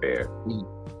right, fair. Mm-hmm.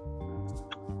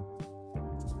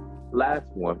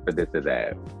 Last one for this or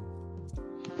that.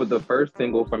 For the first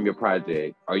single from your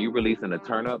project, are you releasing a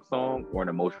turn-up song or an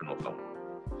emotional song?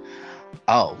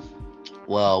 Oh,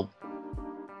 well,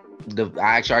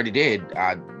 I actually already did.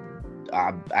 I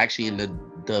actually in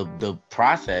the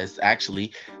process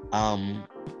actually,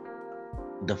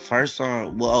 the first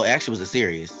song. Well, it actually was a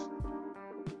series.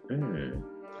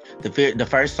 The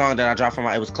first song that I dropped from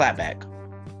it was Clapback.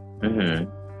 Mm-hmm.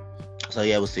 So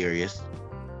yeah, it was serious.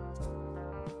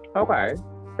 Okay,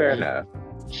 fair enough.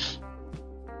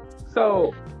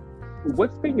 So,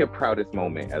 what's been your proudest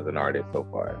moment as an artist so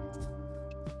far?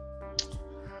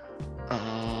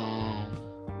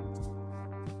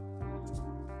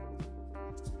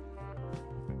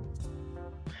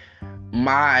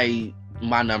 My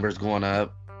numbers going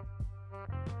up.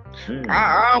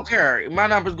 I don't care. My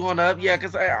numbers going up. Yeah,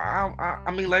 because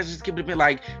I mean, let's just keep it a bit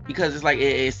like, because it's like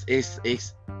it's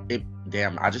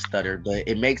damn, I just stuttered, but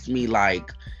it makes me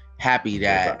like happy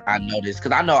that I know this,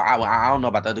 because I know I don't know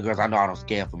about the other girls. I know I don't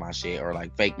scam for my shit or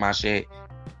like fake my shit.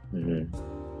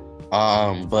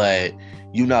 Mm-hmm. But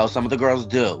you know, some of the girls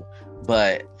do.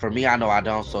 But for me, I know I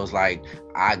don't. So it's like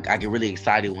I get really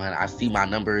excited when I see my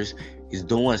numbers is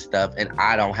doing stuff and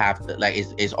I don't have to, like,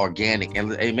 it's organic,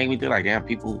 and it make me feel like, damn,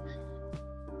 people,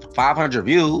 500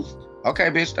 views. Okay,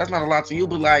 bitch, that's not a lot to you,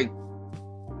 but like,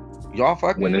 y'all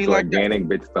fucking when me it's like organic,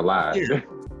 that. Bitch, the lie.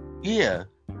 Yeah.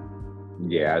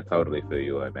 Yeah, I totally feel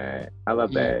you on that. I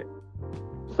love that.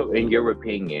 So, in your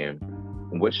opinion,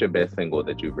 what's your best single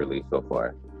that you've released so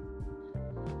far?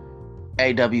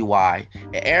 AWY.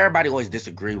 Everybody always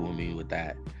disagree with me with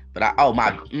that, but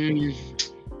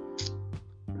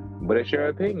What is your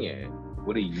opinion?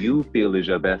 What do you feel is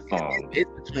your best song?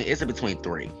 It's between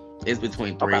 3. It's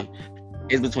between 3. Okay.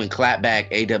 It's between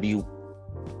Clapback,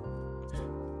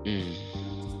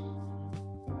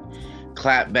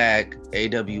 Clapback,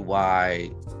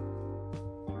 AWY,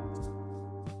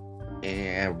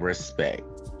 and Respect.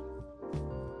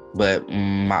 But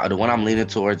the one I'm leaning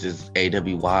towards is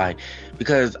AWY,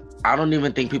 because I don't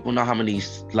even think people know how many,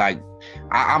 like,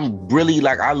 I'm really,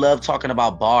 like, I love talking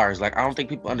about bars. Like, I don't think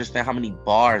people understand how many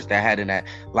bars that had in that.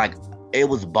 Like, it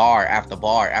was bar after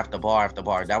bar after bar after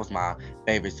bar. That was my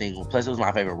favorite single. Plus, it was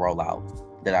my favorite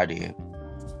rollout that I did.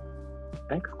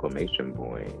 Exclamation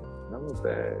point. I love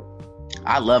that.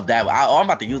 I love that. I'm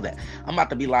about to use that. I'm about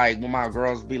to be like, when my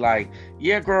girls be like,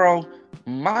 yeah, girl,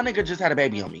 my nigga just had a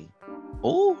baby on me.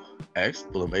 Oh,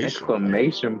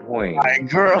 exclamation point. Like,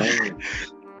 girl.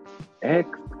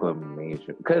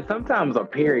 Exclamation. Because sometimes a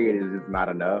period is just not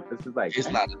enough. It's just like, it's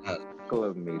not enough.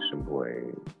 Exclamation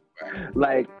point.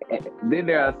 Like then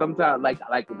there are sometimes like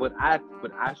when I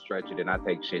stretch it and I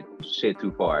take shit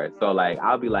too far. So like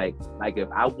I'll be like if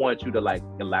I want you to like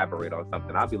elaborate on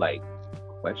something, I'll be like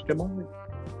question mark.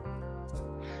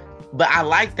 But I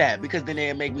like that because then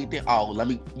it make me think, oh,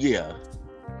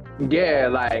 Yeah,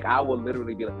 like I will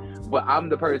literally be like, but I'm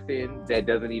the person that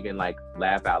doesn't even like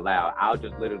laugh out loud. I'll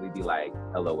just literally be like,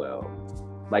 LOL.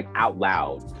 Like out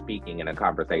loud speaking in a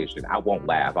conversation. I won't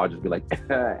laugh. I'll just be like,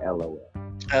 LOL.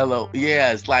 Hello.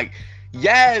 Yes. Like,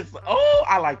 yes. Oh,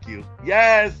 I like you.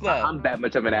 Yes. I'm that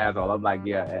much of an asshole. I'm like,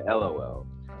 yeah, LOL.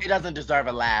 He doesn't deserve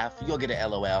a laugh. You'll get an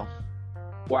LOL.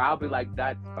 Or I'll be like,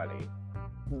 that's funny.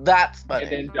 That's funny.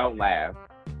 And then don't laugh.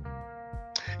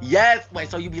 Yes. Wait,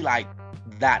 so you be like,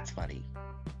 that's funny.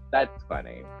 That's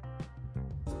funny.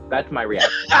 That's my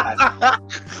reaction.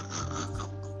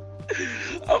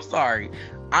 I'm sorry.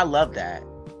 I love that.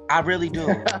 I really do.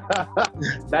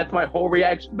 That's my whole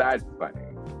reaction. That's funny.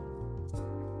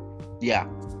 Yeah.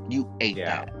 You ate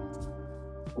that.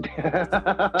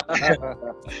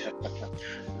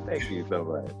 Thank you so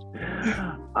much.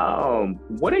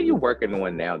 What are you working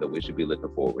on now that we should be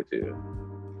looking forward to?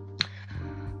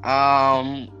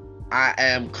 I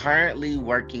am currently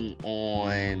working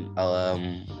on a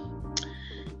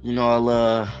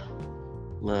little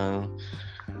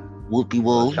whoopie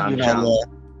woo,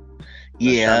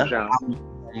 yeah.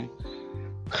 I'm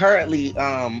currently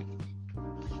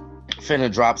finna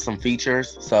drop some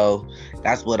features, so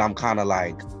that's what I'm kind of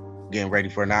like getting ready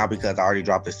for now because I already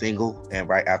dropped a single, and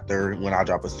right after when I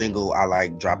drop a single, I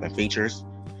like dropping features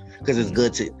because it's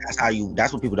good to.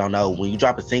 That's what people don't know. When you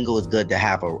drop a single, it's good to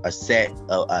have a set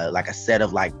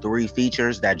of like 3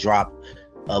 features that drop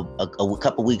a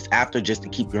couple weeks after, just to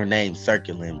keep your name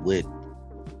circling with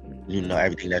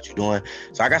everything that you're doing.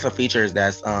 So I got some features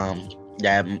that's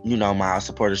that my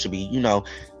supporters should be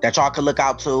that y'all can look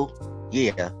out to.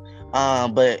 Yeah.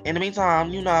 But in the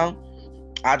meantime,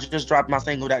 I just dropped my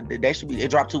single that they should be.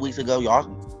 It dropped 2 weeks ago. Y'all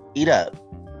eat up.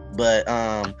 But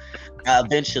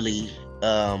eventually,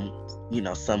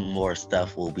 some more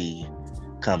stuff will be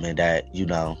coming that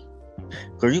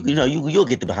cause you'll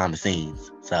get the behind the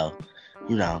scenes. So,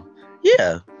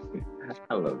 yeah.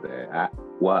 I love that.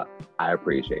 I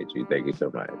appreciate you. Thank you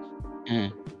so much.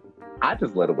 Mm. I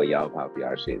just love the way y'all pop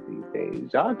y'all shit these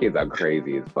days. Y'all kids are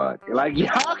crazy as fuck. Like,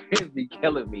 y'all kids be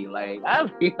killing me. Like, I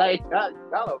be like, y'all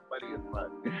are funny as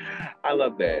fuck. I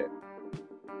love that.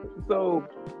 So,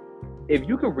 if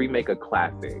you could remake a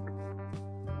classic,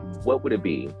 what would it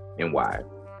be and why?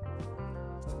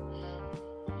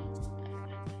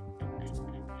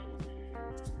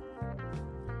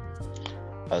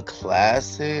 A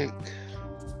classic?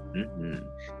 Mm-hmm.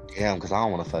 Damn, because I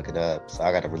don't want to fuck it up. So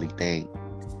I got to really think.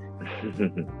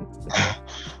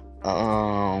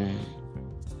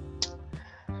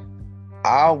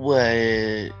 I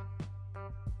would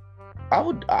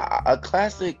a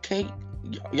classic.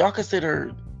 Y'all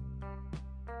consider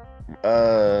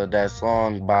that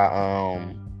song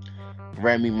by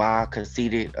Remy Ma,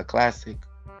 Conceited, a classic?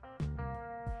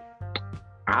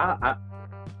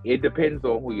 It depends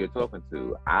on who you're talking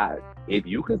to. If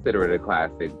you consider it a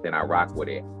classic, then I rock with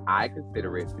it. I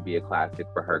consider it to be a classic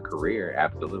for her career,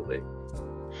 absolutely.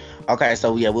 Okay,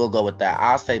 so yeah, we'll go with that.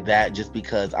 I'll say that just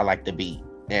because I like the beat.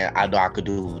 And I know I could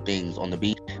do things on the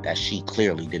beat that she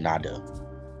clearly did not do.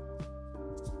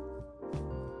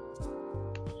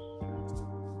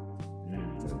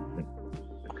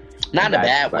 Not in a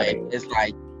bad way.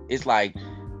 It's like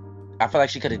I feel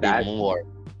like she could have done more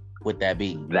with that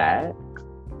beat. That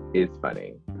is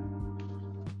funny.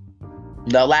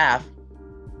 No laugh.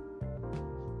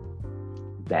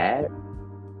 That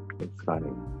is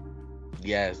funny.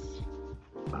 Yes.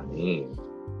 Funny.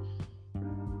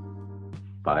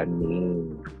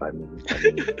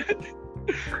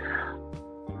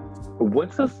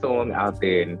 What's a song out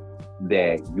there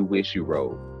that you wish you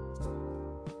wrote?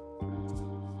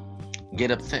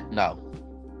 Get Up 10. No.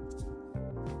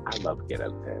 I love Get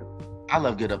Up 10. I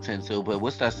love Get Up 10 too, but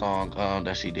what's that song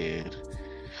that she did?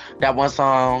 That one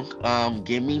song,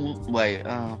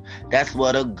 That's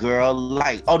What a Girl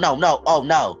Like. Oh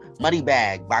no. Money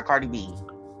Bag by Cardi B.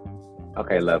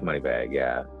 Okay, love Money Bag,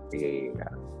 yeah. Okay,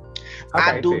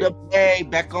 I do the pay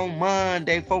back on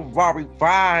Monday, Ferrari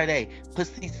Friday.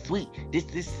 Pussy sweet, this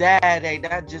is Saturday.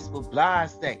 That just what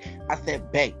Blas say. I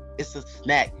said, babe, it's a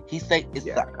snack. He say it's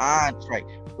the entree.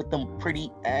 With them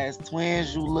pretty ass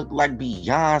twins, you look like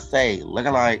Beyonce.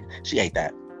 Looking like she ate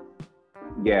that.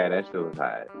 Yeah, that shit was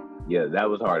hot. Yeah, that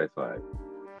was hard as fuck.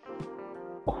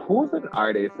 Who's an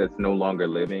artist that's no longer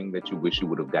living that you wish you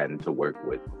would have gotten to work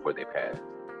with before they passed?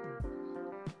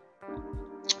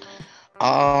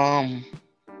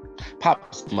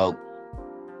 Pop Smoke.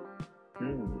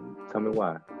 Tell me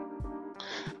why.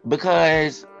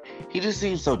 Because he just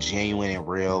seems so genuine and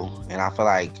real, and I feel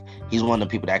like he's one of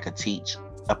the people that could teach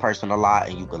a person a lot,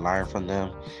 and you could learn from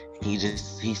them. He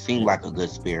seemed like a good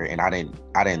spirit, and I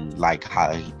didn't like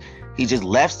how he just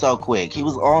left so quick. He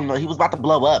was about to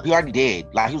blow up. He already did.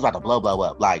 Like, he was about to blow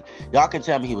up. Like, y'all can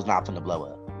tell me he was not finna blow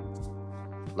up.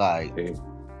 Like,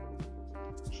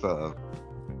 so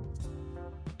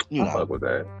you I fuck with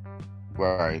that.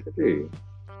 Right. Hey,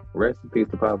 rest in peace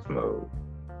to Pop Smoke.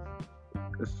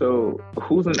 So,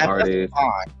 who's an artist?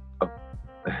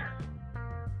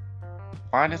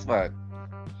 Fine as fuck.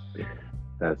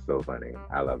 That's so funny.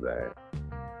 I love that.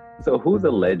 So, who's a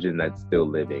legend that's still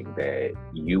living that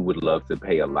you would love to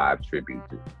pay a live tribute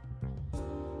to?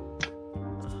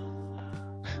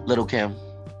 Little Kim.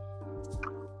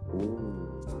 Ooh.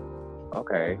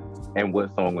 Okay. And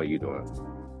what song are you doing?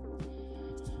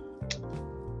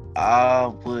 I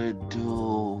would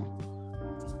do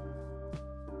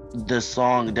the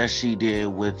song that she did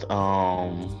with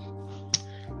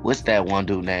what's that one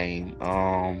dude name?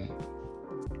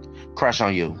 Crush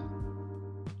on You.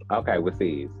 Okay, with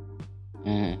C's.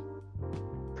 Mm-hmm.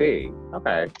 C.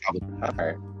 Okay.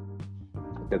 Okay.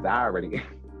 Because I already,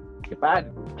 if I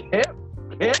Kim,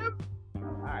 I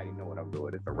already know what I'm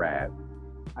doing. It's a rap.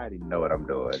 I already know what I'm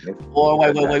doing. Oh,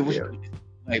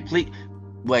 wait, please.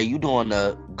 Wait, you doing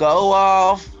the go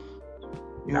off?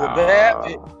 You a bad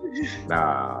bitch?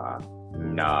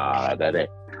 Nah, that ain't.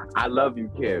 I love you,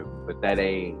 Kim, but that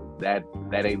ain't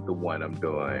the one I'm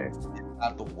doing.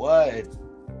 Not the one.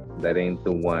 That ain't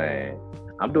the one.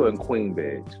 I'm doing Queen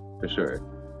Bitch for sure.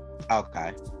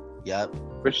 Okay. Yep.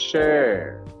 For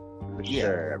sure.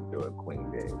 Sure, I'm doing Queen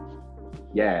Bitch.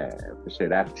 Yeah, for sure.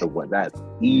 That's the one. That's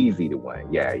easy to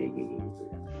win. Yeah.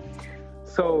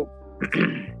 So,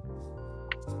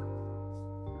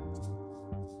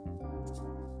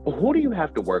 who do you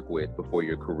have to work with before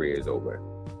your career is over?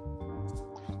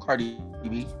 Cardi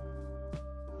B.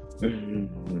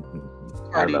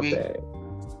 I love that.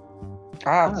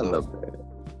 I love that.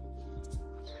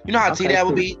 You know how T that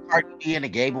would be? Cardi B and a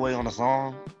gay boy on a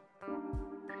song?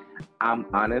 I'm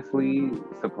honestly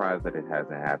surprised that it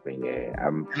hasn't happened yet.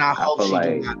 I hope she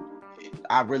do not.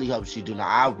 I really hope she do not.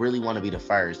 I really want to be the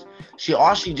first.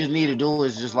 All she just need to do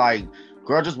is just like,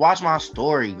 girl, just watch my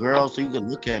story, girl, so you can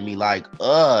look at me like,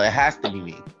 it has to be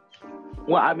me.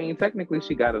 Well, I mean, technically,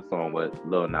 she got a song with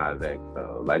Lil Nas X,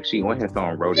 though. Like, she on his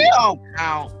song wrote it. They don't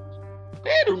count.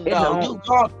 They don't know.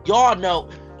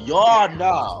 Y'all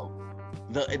know.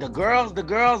 The girls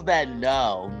that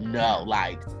know, no.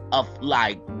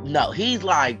 He's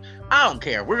like, I don't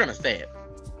care. We're gonna say it.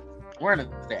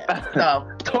 So,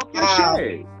 talk your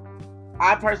shit.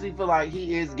 I personally feel like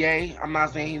he is gay. I'm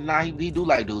not saying he's not. He do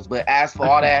like dudes, but as for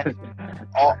all that,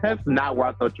 that's not where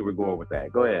I thought you were going with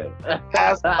that. Go ahead.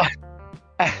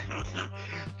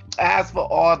 As for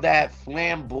all that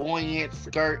flamboyant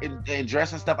skirt and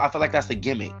dress and stuff, I feel like that's a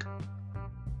gimmick.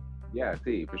 Yeah,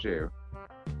 see, for sure.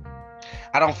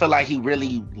 I don't feel like he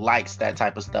really likes that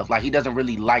type of stuff. Like, he doesn't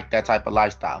really like that type of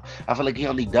lifestyle. I feel like he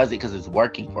only does it because it's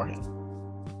working for him.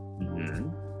 Mm-hmm.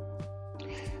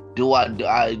 Do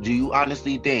you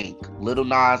honestly think Lil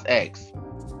Nas X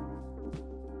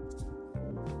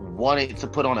wanted to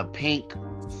put on a pink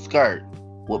skirt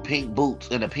with pink boots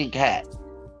and a pink hat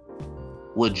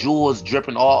with jewels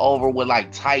dripping all over with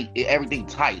like everything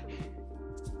tight?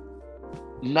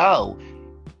 No.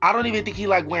 I don't even think he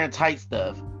like wearing tight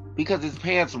stuff because his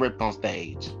pants ripped on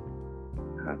stage.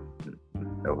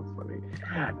 That was funny.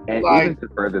 And even to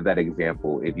further that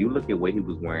example, if you look at what he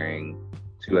was wearing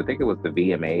to, I think it was the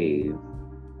VMAs,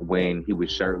 when he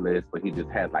was shirtless, but he just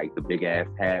had like the big ass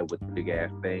hat with the big ass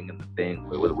thing and the thing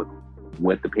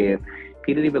with the pants.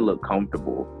 He didn't even look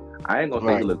comfortable. I ain't gonna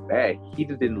say he looked bad. He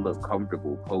just didn't look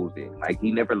comfortable posing. Like,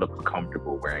 he never looked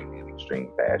comfortable wearing in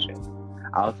extreme fashion.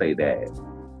 I'll say that.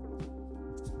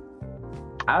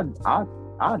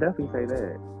 I'll definitely say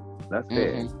that. That's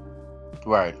fair.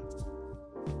 Right.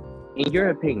 In your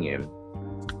opinion,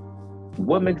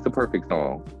 what makes the perfect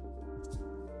song?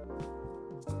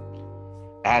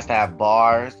 It has to have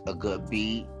bars, a good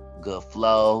beat, good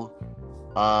flow,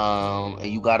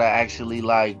 and you gotta actually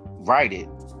like write it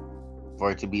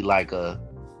for it to be like a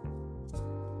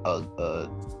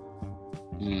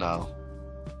you know.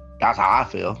 That's how I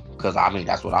feel, because I mean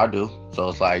that's what I do. So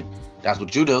it's like that's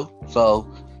what you do.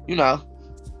 So you know,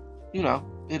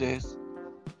 it is.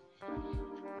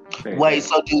 Wait,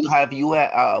 so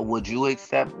would you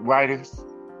accept writers,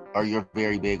 or you're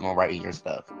very big on writing your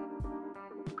stuff?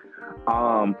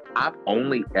 I've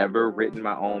only ever written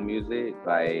my own music.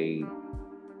 Like,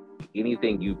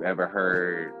 anything you've ever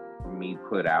heard me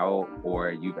put out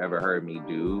or you've ever heard me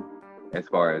do, as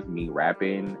far as me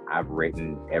rapping, I've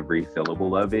written every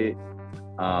syllable of it.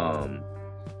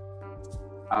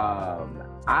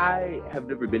 I have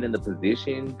never been in the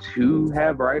position to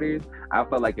have writers. I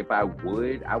felt like if I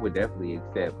would definitely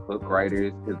accept hook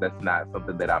writers because that's not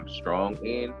something that I'm strong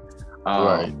in.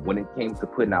 Right. When it came to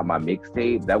putting out my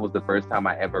mixtape, that was the first time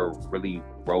I ever really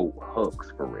wrote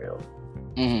hooks for real.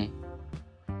 Mm-hmm.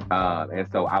 And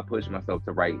so I pushed myself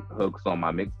to write hooks on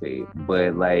my mixtape.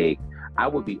 But like, I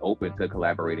would be open to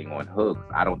collaborating on hooks.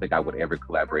 I don't think I would ever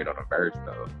collaborate on a verse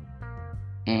though.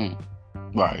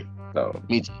 Mm-hmm. Right. So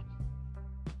me too.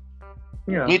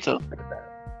 Yeah. Me too.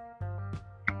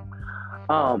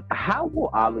 How will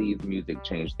Ali's music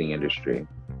change the industry?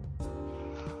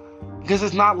 Because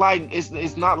it's not like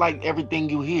it's not like everything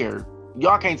you hear.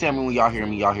 Y'all can't tell me when y'all hear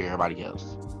me, y'all hear everybody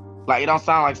else. Like, it don't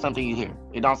sound like something you hear.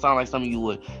 It don't sound like something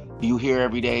you hear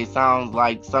every day. It sounds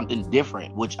like something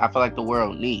different, which I feel like the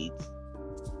world needs.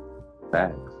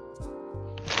 Facts.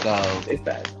 So big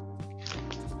facts.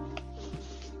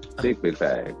 Big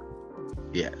facts.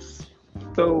 Yes.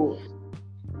 So,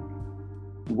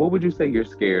 what would you say you're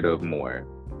scared of more?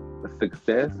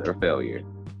 Success or failure?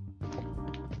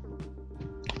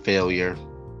 Failure.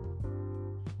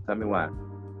 Tell me why.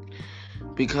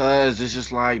 Because it's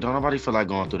just like, don't nobody feel like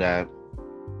going through that.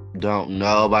 Don't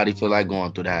nobody feel like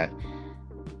going through that.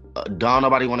 Don't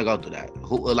nobody want to go through that.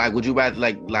 Who, like, would you rather,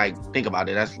 like think about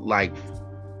it? That's like,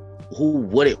 who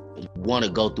wouldn't want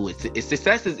to go through it?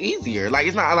 Success is easier. Like,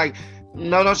 it's not like,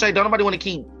 no shade. Don't nobody want to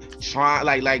keep trying,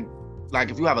 like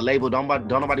if you have a label, don't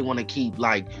nobody want to keep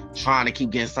like trying to keep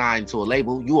getting signed to a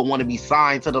label. You would want to be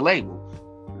signed to the label.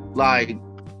 Like,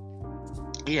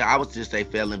 yeah, I would just say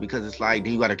failing, because it's like,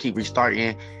 then you got to keep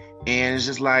restarting, and it's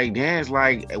just like, then it's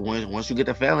like, once you get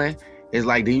the feeling, it's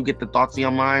like, then you get the thoughts in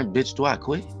your mind, bitch, do I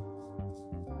quit?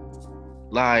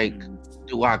 Like,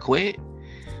 do I quit?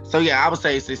 So yeah, I would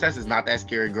say success is not that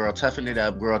scary, girl. Toughen it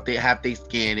up, girl. Have thick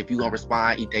skin. If you gonna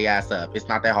respond, eat their ass up. It's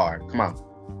not that hard. Come on.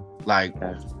 Like,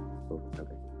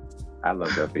 I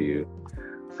love that for you.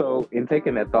 So, in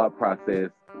taking that thought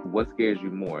process, what scares you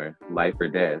more, life or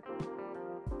death?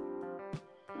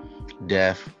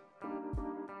 Death.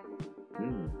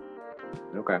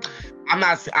 Okay. I'm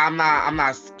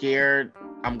not scared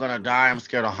I'm gonna die. I'm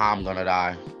scared of how I'm gonna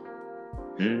die.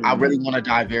 I really want to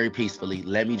die very peacefully.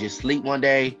 Let me just sleep one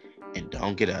day and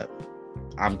don't get up.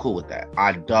 I'm cool with that.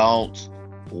 I don't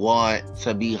want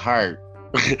to be hurt.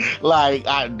 Like,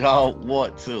 I don't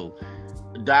want to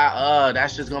die.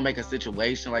 That's just gonna make a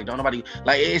situation like, don't nobody,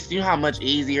 like, it's, you know how much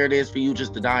easier it is for you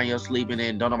just to die in your sleep, and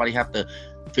then don't nobody have to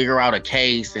figure out a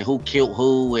case and who killed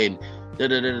who and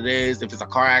this, if it's a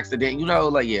car accident, you know,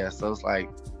 like, yeah. So it's like,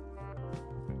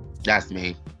 that's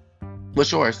me.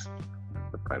 What's yours?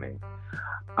 That's funny.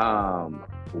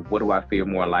 What do I fear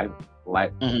more, life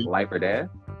or death?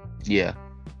 Yeah.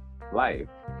 Life.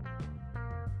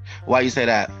 Why you say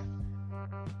that?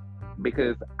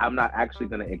 Because I'm not actually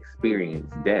going to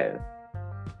experience death.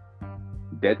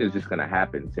 Death is just going to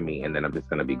happen to me, and then I'm just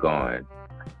going to be gone.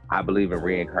 I believe in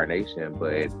reincarnation,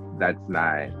 but that's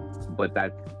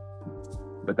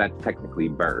technically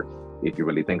birth, if you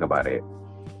really think about it.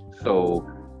 So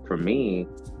for me,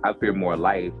 I fear more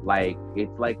life. Like,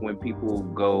 it's like when people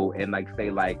go and like say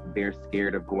like they're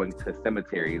scared of going to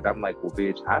cemeteries. I'm like, well,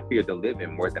 bitch, I fear the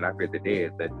living more than I fear the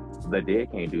dead. The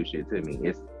dead can't do shit to me.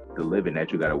 It's the living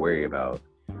that you got to worry about.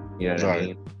 You know what I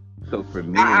mean? So for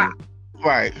me,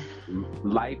 right,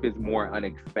 life is more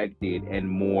unexpected and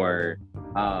more.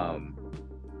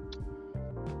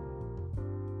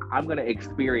 I'm gonna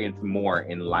experience more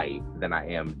in life than I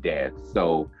am death.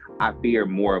 So I fear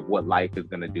more of what life is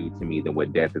gonna do to me than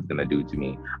what death is gonna do to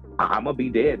me. I'm gonna be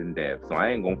dead in death, so I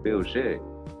ain't gonna feel shit.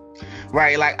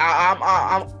 Right, like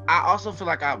I also feel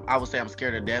like I would say I'm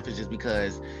scared of death is just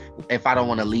because if I don't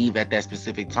want to leave at that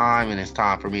specific time and it's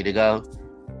time for me to go,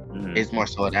 it's more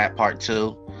so that part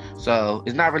too. So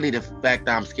it's not really the fact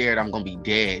that I'm scared I'm gonna be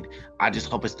dead. I just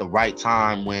hope it's the right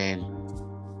time when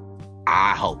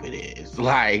I hope it is.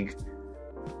 Like,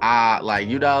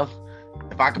 you know,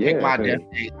 if I could pick my death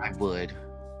date, I would.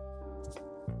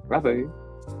 I think.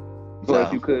 So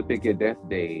if you could pick your death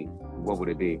date, what would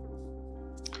it be?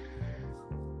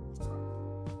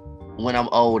 When I'm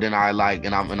old and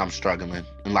I'm struggling,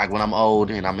 and like when I'm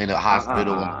old and I'm in a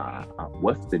hospital.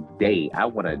 What's the date? I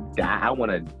want to die. I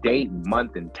want a date,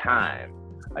 month, and time.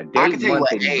 A date, I can tell you month,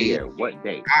 what and age. year. What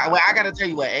date? I gotta tell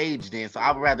you what age then. So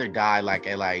I would rather die like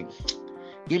at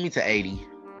give me to 80.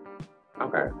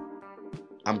 Okay.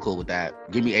 I'm cool with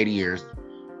that. Give me 80 years.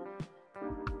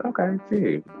 Okay,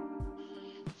 see.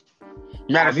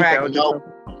 Matter of fact, no.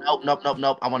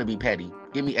 Nope. I want to be petty.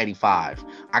 Give me 85.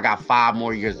 I got 5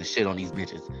 more years of shit on these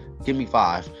bitches. Give me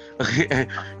 5.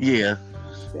 Yeah.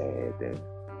 Dad.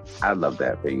 I love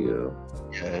that for you.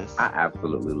 Yes. I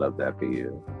absolutely love that for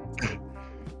you.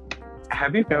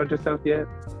 Have you found yourself yet?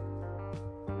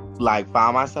 Like,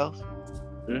 found myself?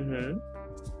 Mm-hmm.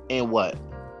 In what?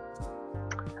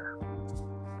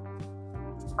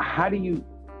 How do you,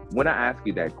 when I ask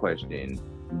you that question,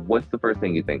 what's the first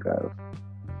thing you think of?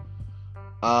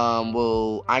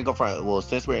 Well, I ain't go front. Well,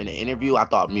 since we're in the interview, I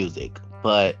thought music.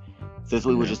 But since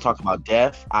we were just talking about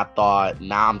death, I thought,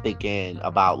 now I'm thinking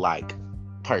about, like,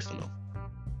 personal.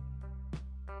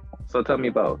 So tell me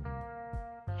both.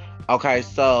 Okay,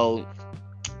 so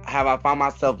have I found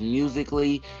myself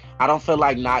musically? I don't feel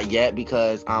like not yet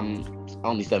because I'm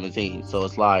only 17. So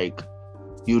it's like,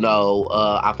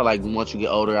 I feel like once you get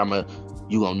older,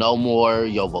 you gonna know more.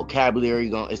 Your vocabulary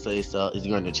is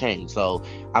going to change. So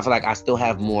I feel like I still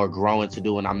have more growing to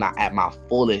do, and I'm not at my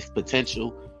fullest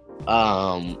potential,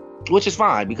 which is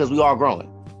fine because we all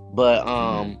growing. But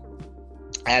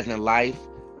as in life,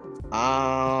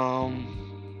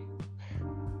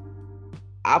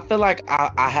 I feel like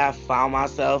I have found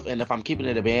myself, and if I'm keeping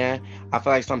it a band, I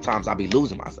feel like sometimes I'll be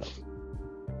losing myself.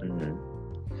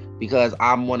 Because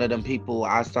I'm one of them people,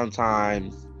 I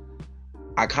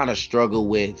kind of struggle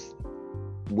with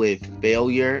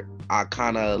failure. I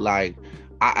kind of like,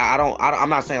 I'm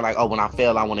not saying like, oh, when I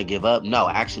fail, I want to give up. No,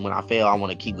 actually, when I fail, I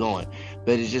want to keep going.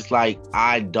 But it's just like,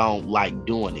 I don't like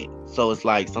doing it. So it's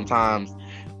like, sometimes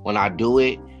when I do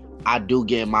it, I do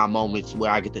get my moments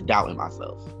where I get to doubt in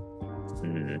myself.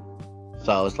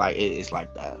 So it's like, it's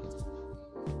like that.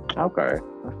 Okay,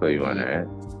 I feel you on that.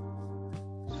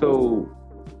 So,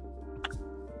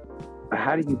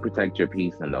 how do you protect your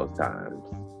peace in those times?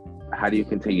 How do you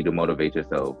continue to motivate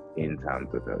yourself in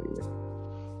times of failure?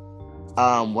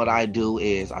 What I do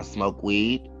is I smoke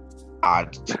weed. I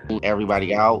tune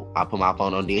everybody out. I put my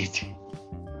phone on D&D.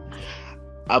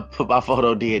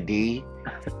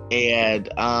 And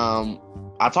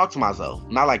I talk to myself.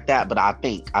 Not like that, but I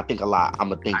think a lot.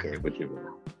 I'm a thinker. I get what you mean.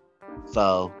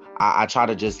 So I try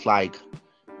to just like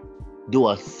do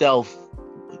a self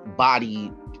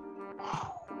body,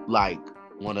 like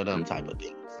one of them type of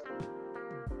things.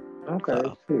 Okay,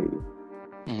 so,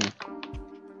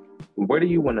 where do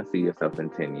you want to see yourself in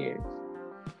 10 years?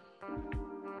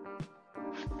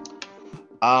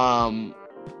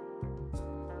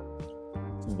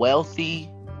 Wealthy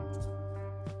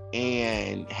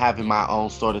and having my own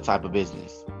sort of type of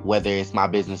business, whether it's my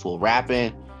business with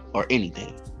rapping or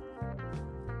anything.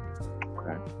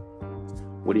 Okay.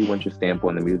 What do you want your stamp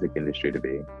on the music industry to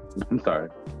be? I'm sorry.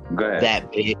 Go ahead.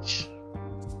 That bitch.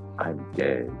 I'm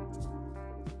dead.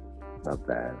 Love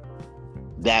that.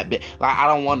 That bit. Like, I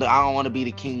don't want to be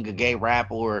the king of gay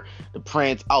rap or the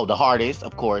prince. Oh, the hardest,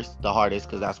 of course,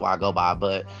 because that's what I go by.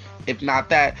 But if not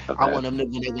that, okay. I want them to,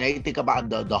 when they think about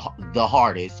the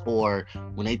hardest, or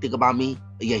when they think about me,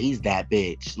 yeah, he's that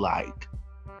bitch. Like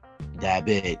that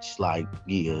bitch. Like,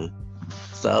 yeah.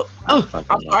 So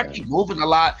I keep moving a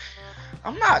lot.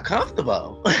 I'm not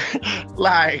comfortable.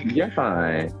 Like, you're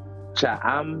fine.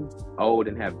 I'm old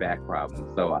and have back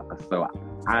problems, so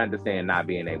I understand not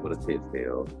being able to sit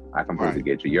still. I completely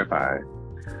get you. You're fine.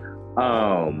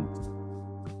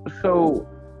 So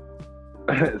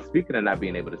speaking of not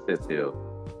being able to sit still,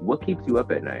 what keeps you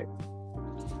up at night?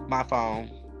 My phone.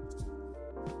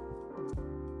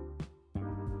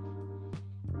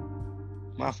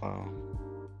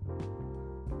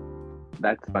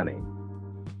 That's funny.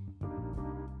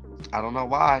 I don't know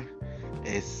why.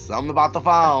 It's something about the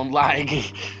phone. Like,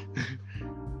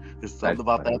 it's something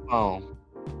about that phone.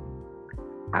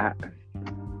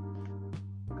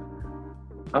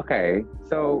 Okay,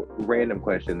 so random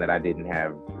question that I didn't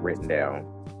have written down.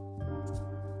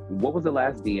 What was the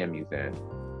last DM you sent?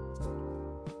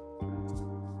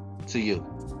 To you.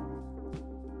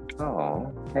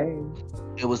 Oh, hey.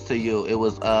 It was to you. It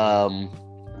was,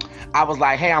 I was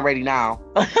like, hey, I'm ready now.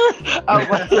 That's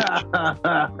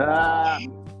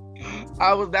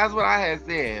what I had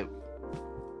said.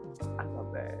 I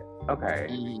love that. Okay.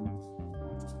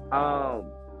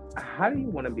 How do you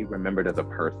want to be remembered as a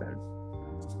person?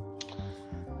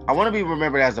 I want to be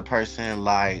remembered as a person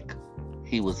like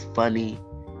he was funny,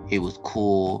 he was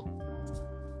cool,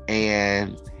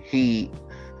 and he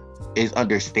is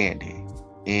understanding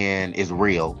and is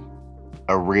real.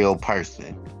 A real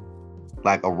person.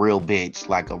 Like a real bitch,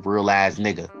 like a real ass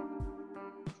nigga.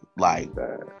 Like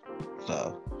that.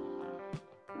 So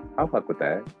I'll fuck with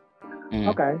that.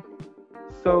 Okay.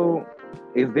 So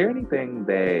is there anything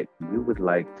that you would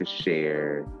like to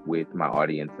share with my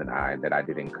audience and I that I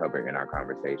didn't cover in our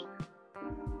conversation?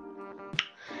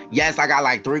 Yes, I got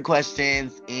like 3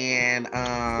 questions, and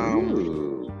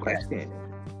Ooh, question.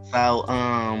 so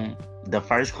the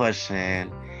first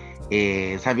question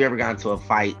is: have you ever gotten into a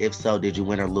fight? If so, did you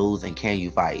win or lose? And can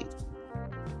you fight?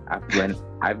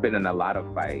 I've been in a lot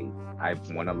of fights. I've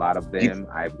won a lot of them.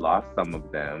 I've lost some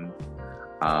of them.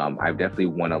 I've definitely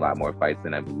won a lot more fights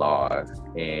than I've lost.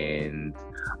 And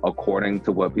according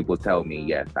to what people tell me,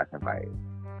 yes, I can fight.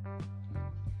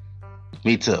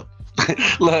 Me too.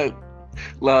 Look,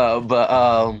 but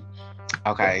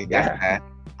okay, that's that.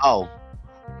 Oh,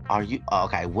 are you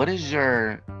okay? What is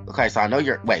your okay? So I know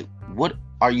you're. Wait, what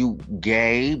are you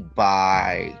gay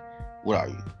by? What are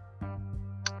you?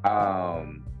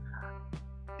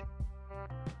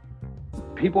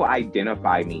 People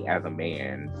identify me as a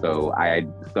man, so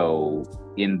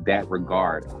in that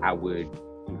regard, I would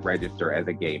register as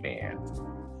a gay man.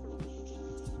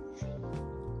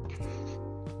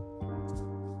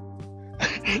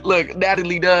 Look,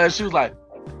 Natalie does. She was like,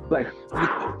 I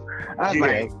was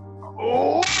like,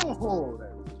 oh,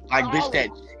 like bitch, that.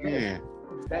 Yeah.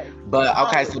 But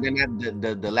okay, so then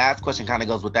the last question kind of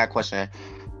goes with that question.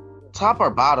 Top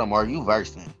or bottom? Are you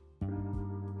versing?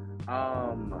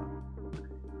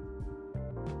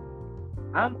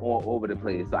 I'm all over the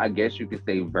place, so I guess you could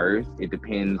say verse. It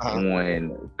depends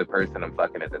on the person I'm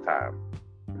fucking at the time.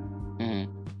 Mm-hmm.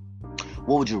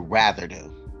 What would you rather do?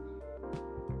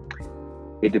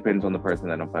 It depends on the person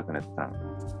that I'm fucking at the time.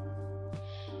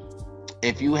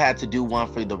 If you had to do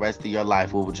one for the rest of your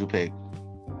life, what would you pick?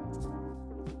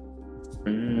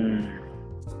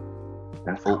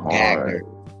 That's hard.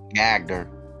 Gagged her.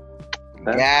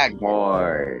 That's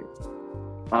hard.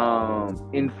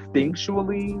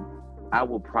 Instinctually, I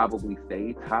will probably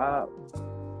say top,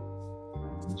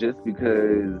 just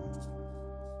because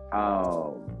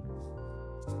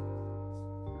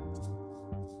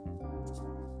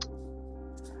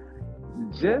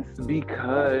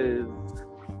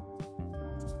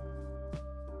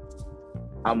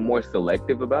I'm more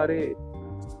selective about it.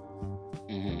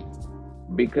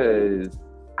 Mm-hmm. Because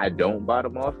I don't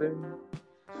bottom often,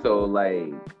 so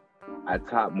like I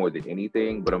top more than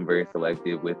anything, but I'm very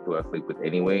selective with who I sleep with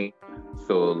anyway.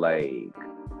 So like,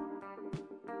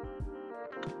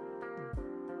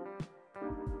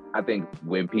 I think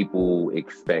when people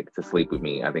expect to sleep with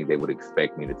me, I think they would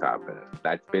expect me to top it.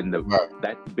 That's been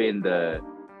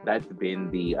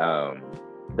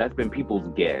people's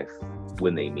guess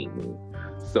when they meet me.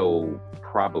 So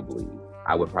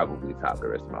I would probably top the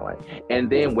rest of my life. And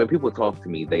then when people talk to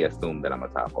me, they assume that I'm a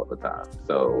top all the time.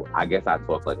 So I guess I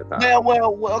talk like a top.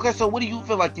 Well, okay. So what do you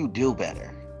feel like you do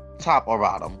better, top or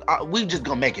bottom? We just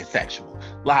gonna make it sexual.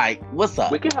 Like, what's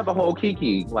up? We can have a whole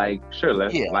kiki. Like, sure,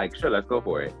 let's go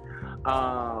for it.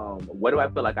 What do I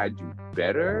feel like I do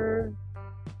better?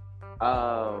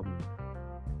 I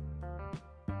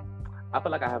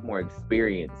feel like I have more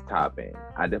experience topping.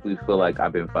 I definitely feel like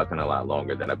I've been fucking a lot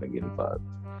longer than I've been getting fucked.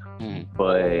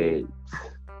 But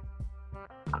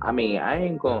I mean, I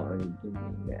ain't going.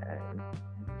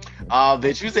 Oh,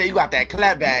 bitch! You say you got that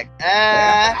clap back.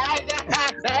 Hey,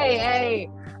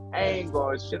 I ain't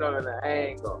going shit on it. I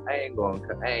ain't going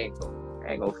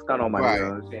stun on my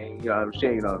girl. You know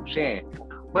what I'm saying?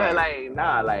 But like,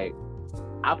 nah, like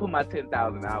I put my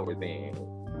 10,000 hours in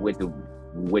with the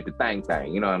thing.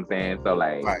 You know what I'm saying? So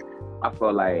like, I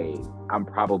feel like I'm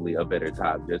probably a better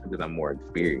top just because I'm more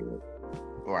experienced.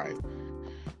 Right.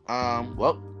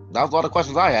 Well, that was all the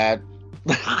questions I had.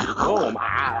 Boom.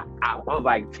 I was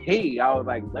like, T. I was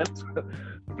like, let's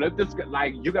flip this.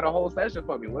 Like, you got a whole session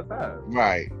for me. What's up?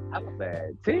 Right. I love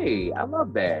that. T. I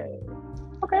love that.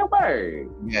 Okay, word.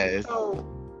 Yes. So,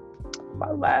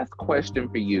 my last question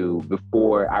for you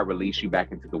before I release you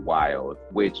back into the wild,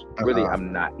 which really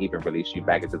I'm not even release you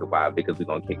back into the wild because we're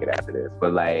gonna kick it after this.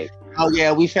 But like, oh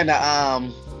yeah, we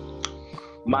finna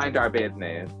mind our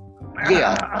business.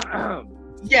 Yeah.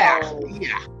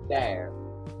 There.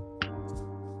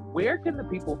 Where can the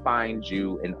people find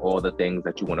you and all the things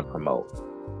that you want to promote?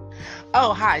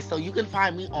 Oh, hi. So you can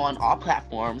find me on all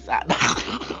platforms. I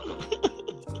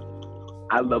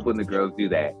love when the girls do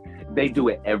that. They do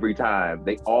it every time.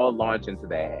 They all launch into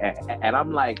that. And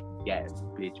I'm like, yes,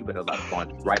 bitch, you better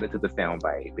launch right into the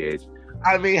soundbite, bitch.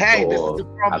 I mean, hey, this is the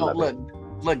promo.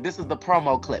 Look, this is the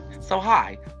promo clip. So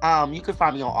hi, you can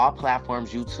find me on all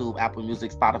platforms: YouTube, Apple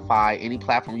Music, Spotify, any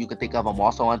platform you can think of. I'm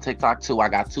also on TikTok too. I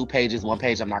got 2 pages. 1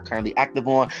 page I'm not currently active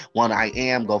on. 1 I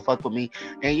am. Go fuck with me.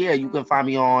 And yeah, you can find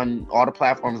me on all the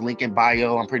platforms. Link in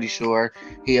bio. I'm pretty sure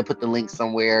he'll put the link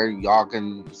somewhere. Y'all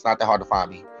can. It's not that hard to find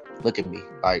me. Look at me.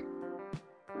 Like,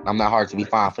 I'm not hard to be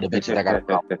found for the bitches I got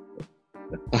to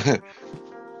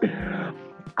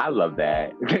I love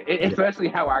that, especially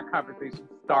how our conversation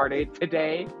started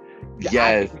today.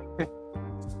 Yes.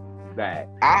 That.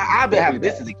 I've been having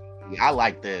this. I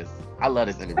like this. I love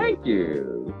this interview. Thank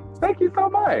you. Thank you so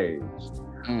much.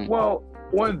 Well,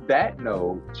 on that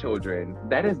note, children,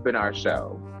 that has been our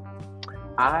show.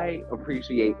 I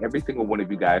appreciate every single one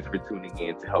of you guys for tuning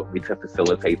in to help me to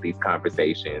facilitate these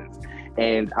conversations.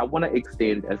 And I want to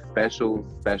extend a special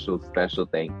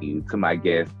thank you to my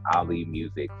guest, Ali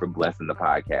Musicc, for blessing the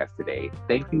podcast today.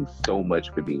 Thank you so much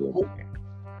for being here.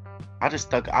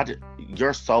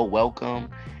 You're so welcome.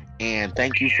 And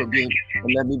thank you for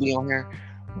letting me be on here.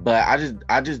 But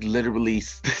I just literally.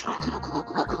 This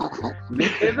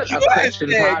isn't a question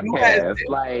podcast.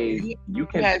 You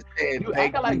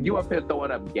act like you up here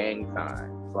throwing up gang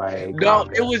signs. No,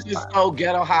 it was just so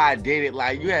ghetto how I did it.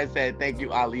 Like, you had said, "Thank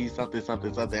you, Ali," something.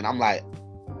 And I'm like,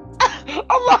 that's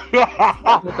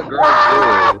what the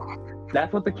girls do.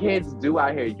 That's what the kids do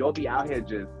out here. You'll be out here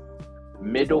just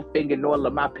middle fingering all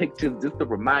of my pictures just to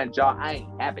remind y'all I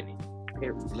ain't having it.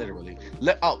 Period. Literally.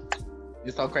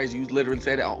 It's so crazy. You literally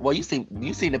said it. Well, you seen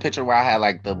the picture where I had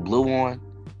like the blue on?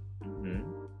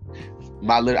 Mm-hmm.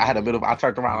 I had a bit of. I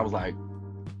turned around. I was like,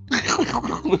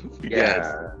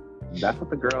 yes. That's what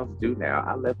the girls do now.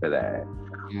 I live for that.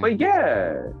 But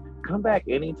yeah, come back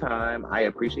anytime. I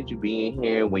appreciate you being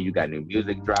here when you got new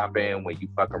music dropping, when you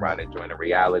fuck around and join a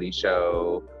reality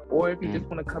show, or if you just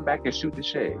want to come back and shoot the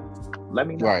shit. Let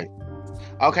me know. Right.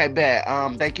 Okay, bet.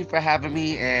 Thank you for having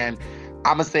me, and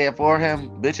I'ma say it for him.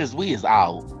 Bitches, we is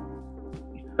out.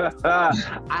 I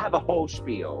have a whole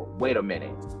spiel. Wait a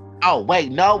minute. Oh,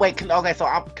 wait. No, wait. Okay, so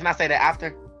can I say that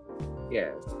after?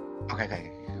 Yes.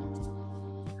 Okay.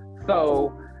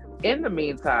 So, in the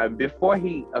meantime, before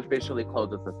he officially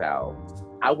closes us out,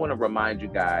 I want to remind you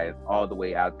guys all the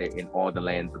way out there in all the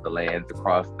lands of the lands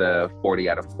across the 40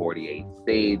 out of 48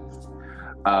 states,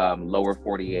 lower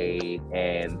 48,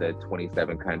 and the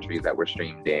 27 countries that we're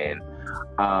streamed in.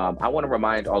 I want to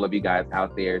remind all of you guys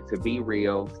out there to be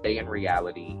real, stay in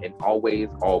reality, and always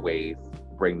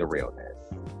bring the realness.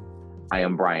 I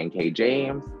am Brian K.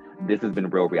 James. This has been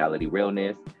Real Reality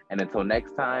Realness. And until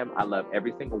next time, I love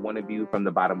every single one of you from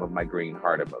the bottom of my green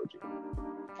heart emoji.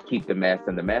 Keep the mess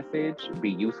in the message, be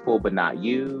useful but not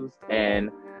used, and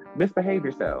misbehave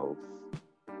yourselves.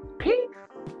 Peace.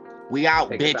 We out,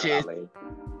 bitches.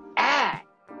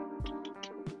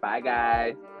 Bye,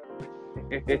 guys.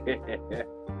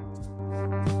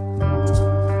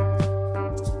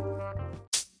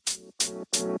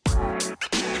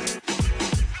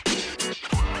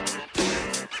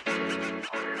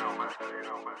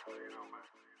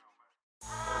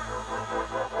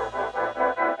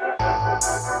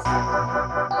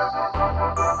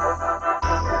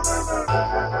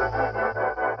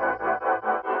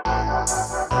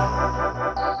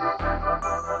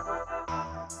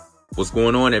 What's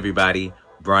going on, everybody?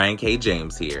 Brian K.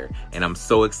 James here, and I'm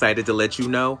so excited to let you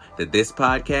know that this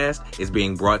podcast is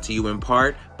being brought to you in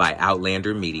part by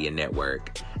Outlander Media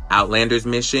Network. Outlander's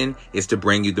mission is to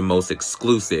bring you the most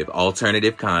exclusive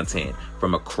alternative content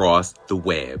from across the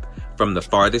web, from the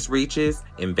farthest reaches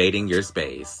invading your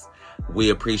space. We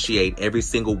appreciate every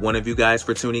single one of you guys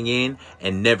for tuning in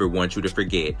and never want you to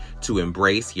forget to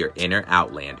embrace your inner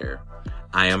Outlander.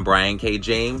 I am Brian K.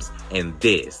 James, and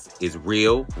this is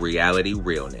Real Reality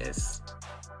Realness.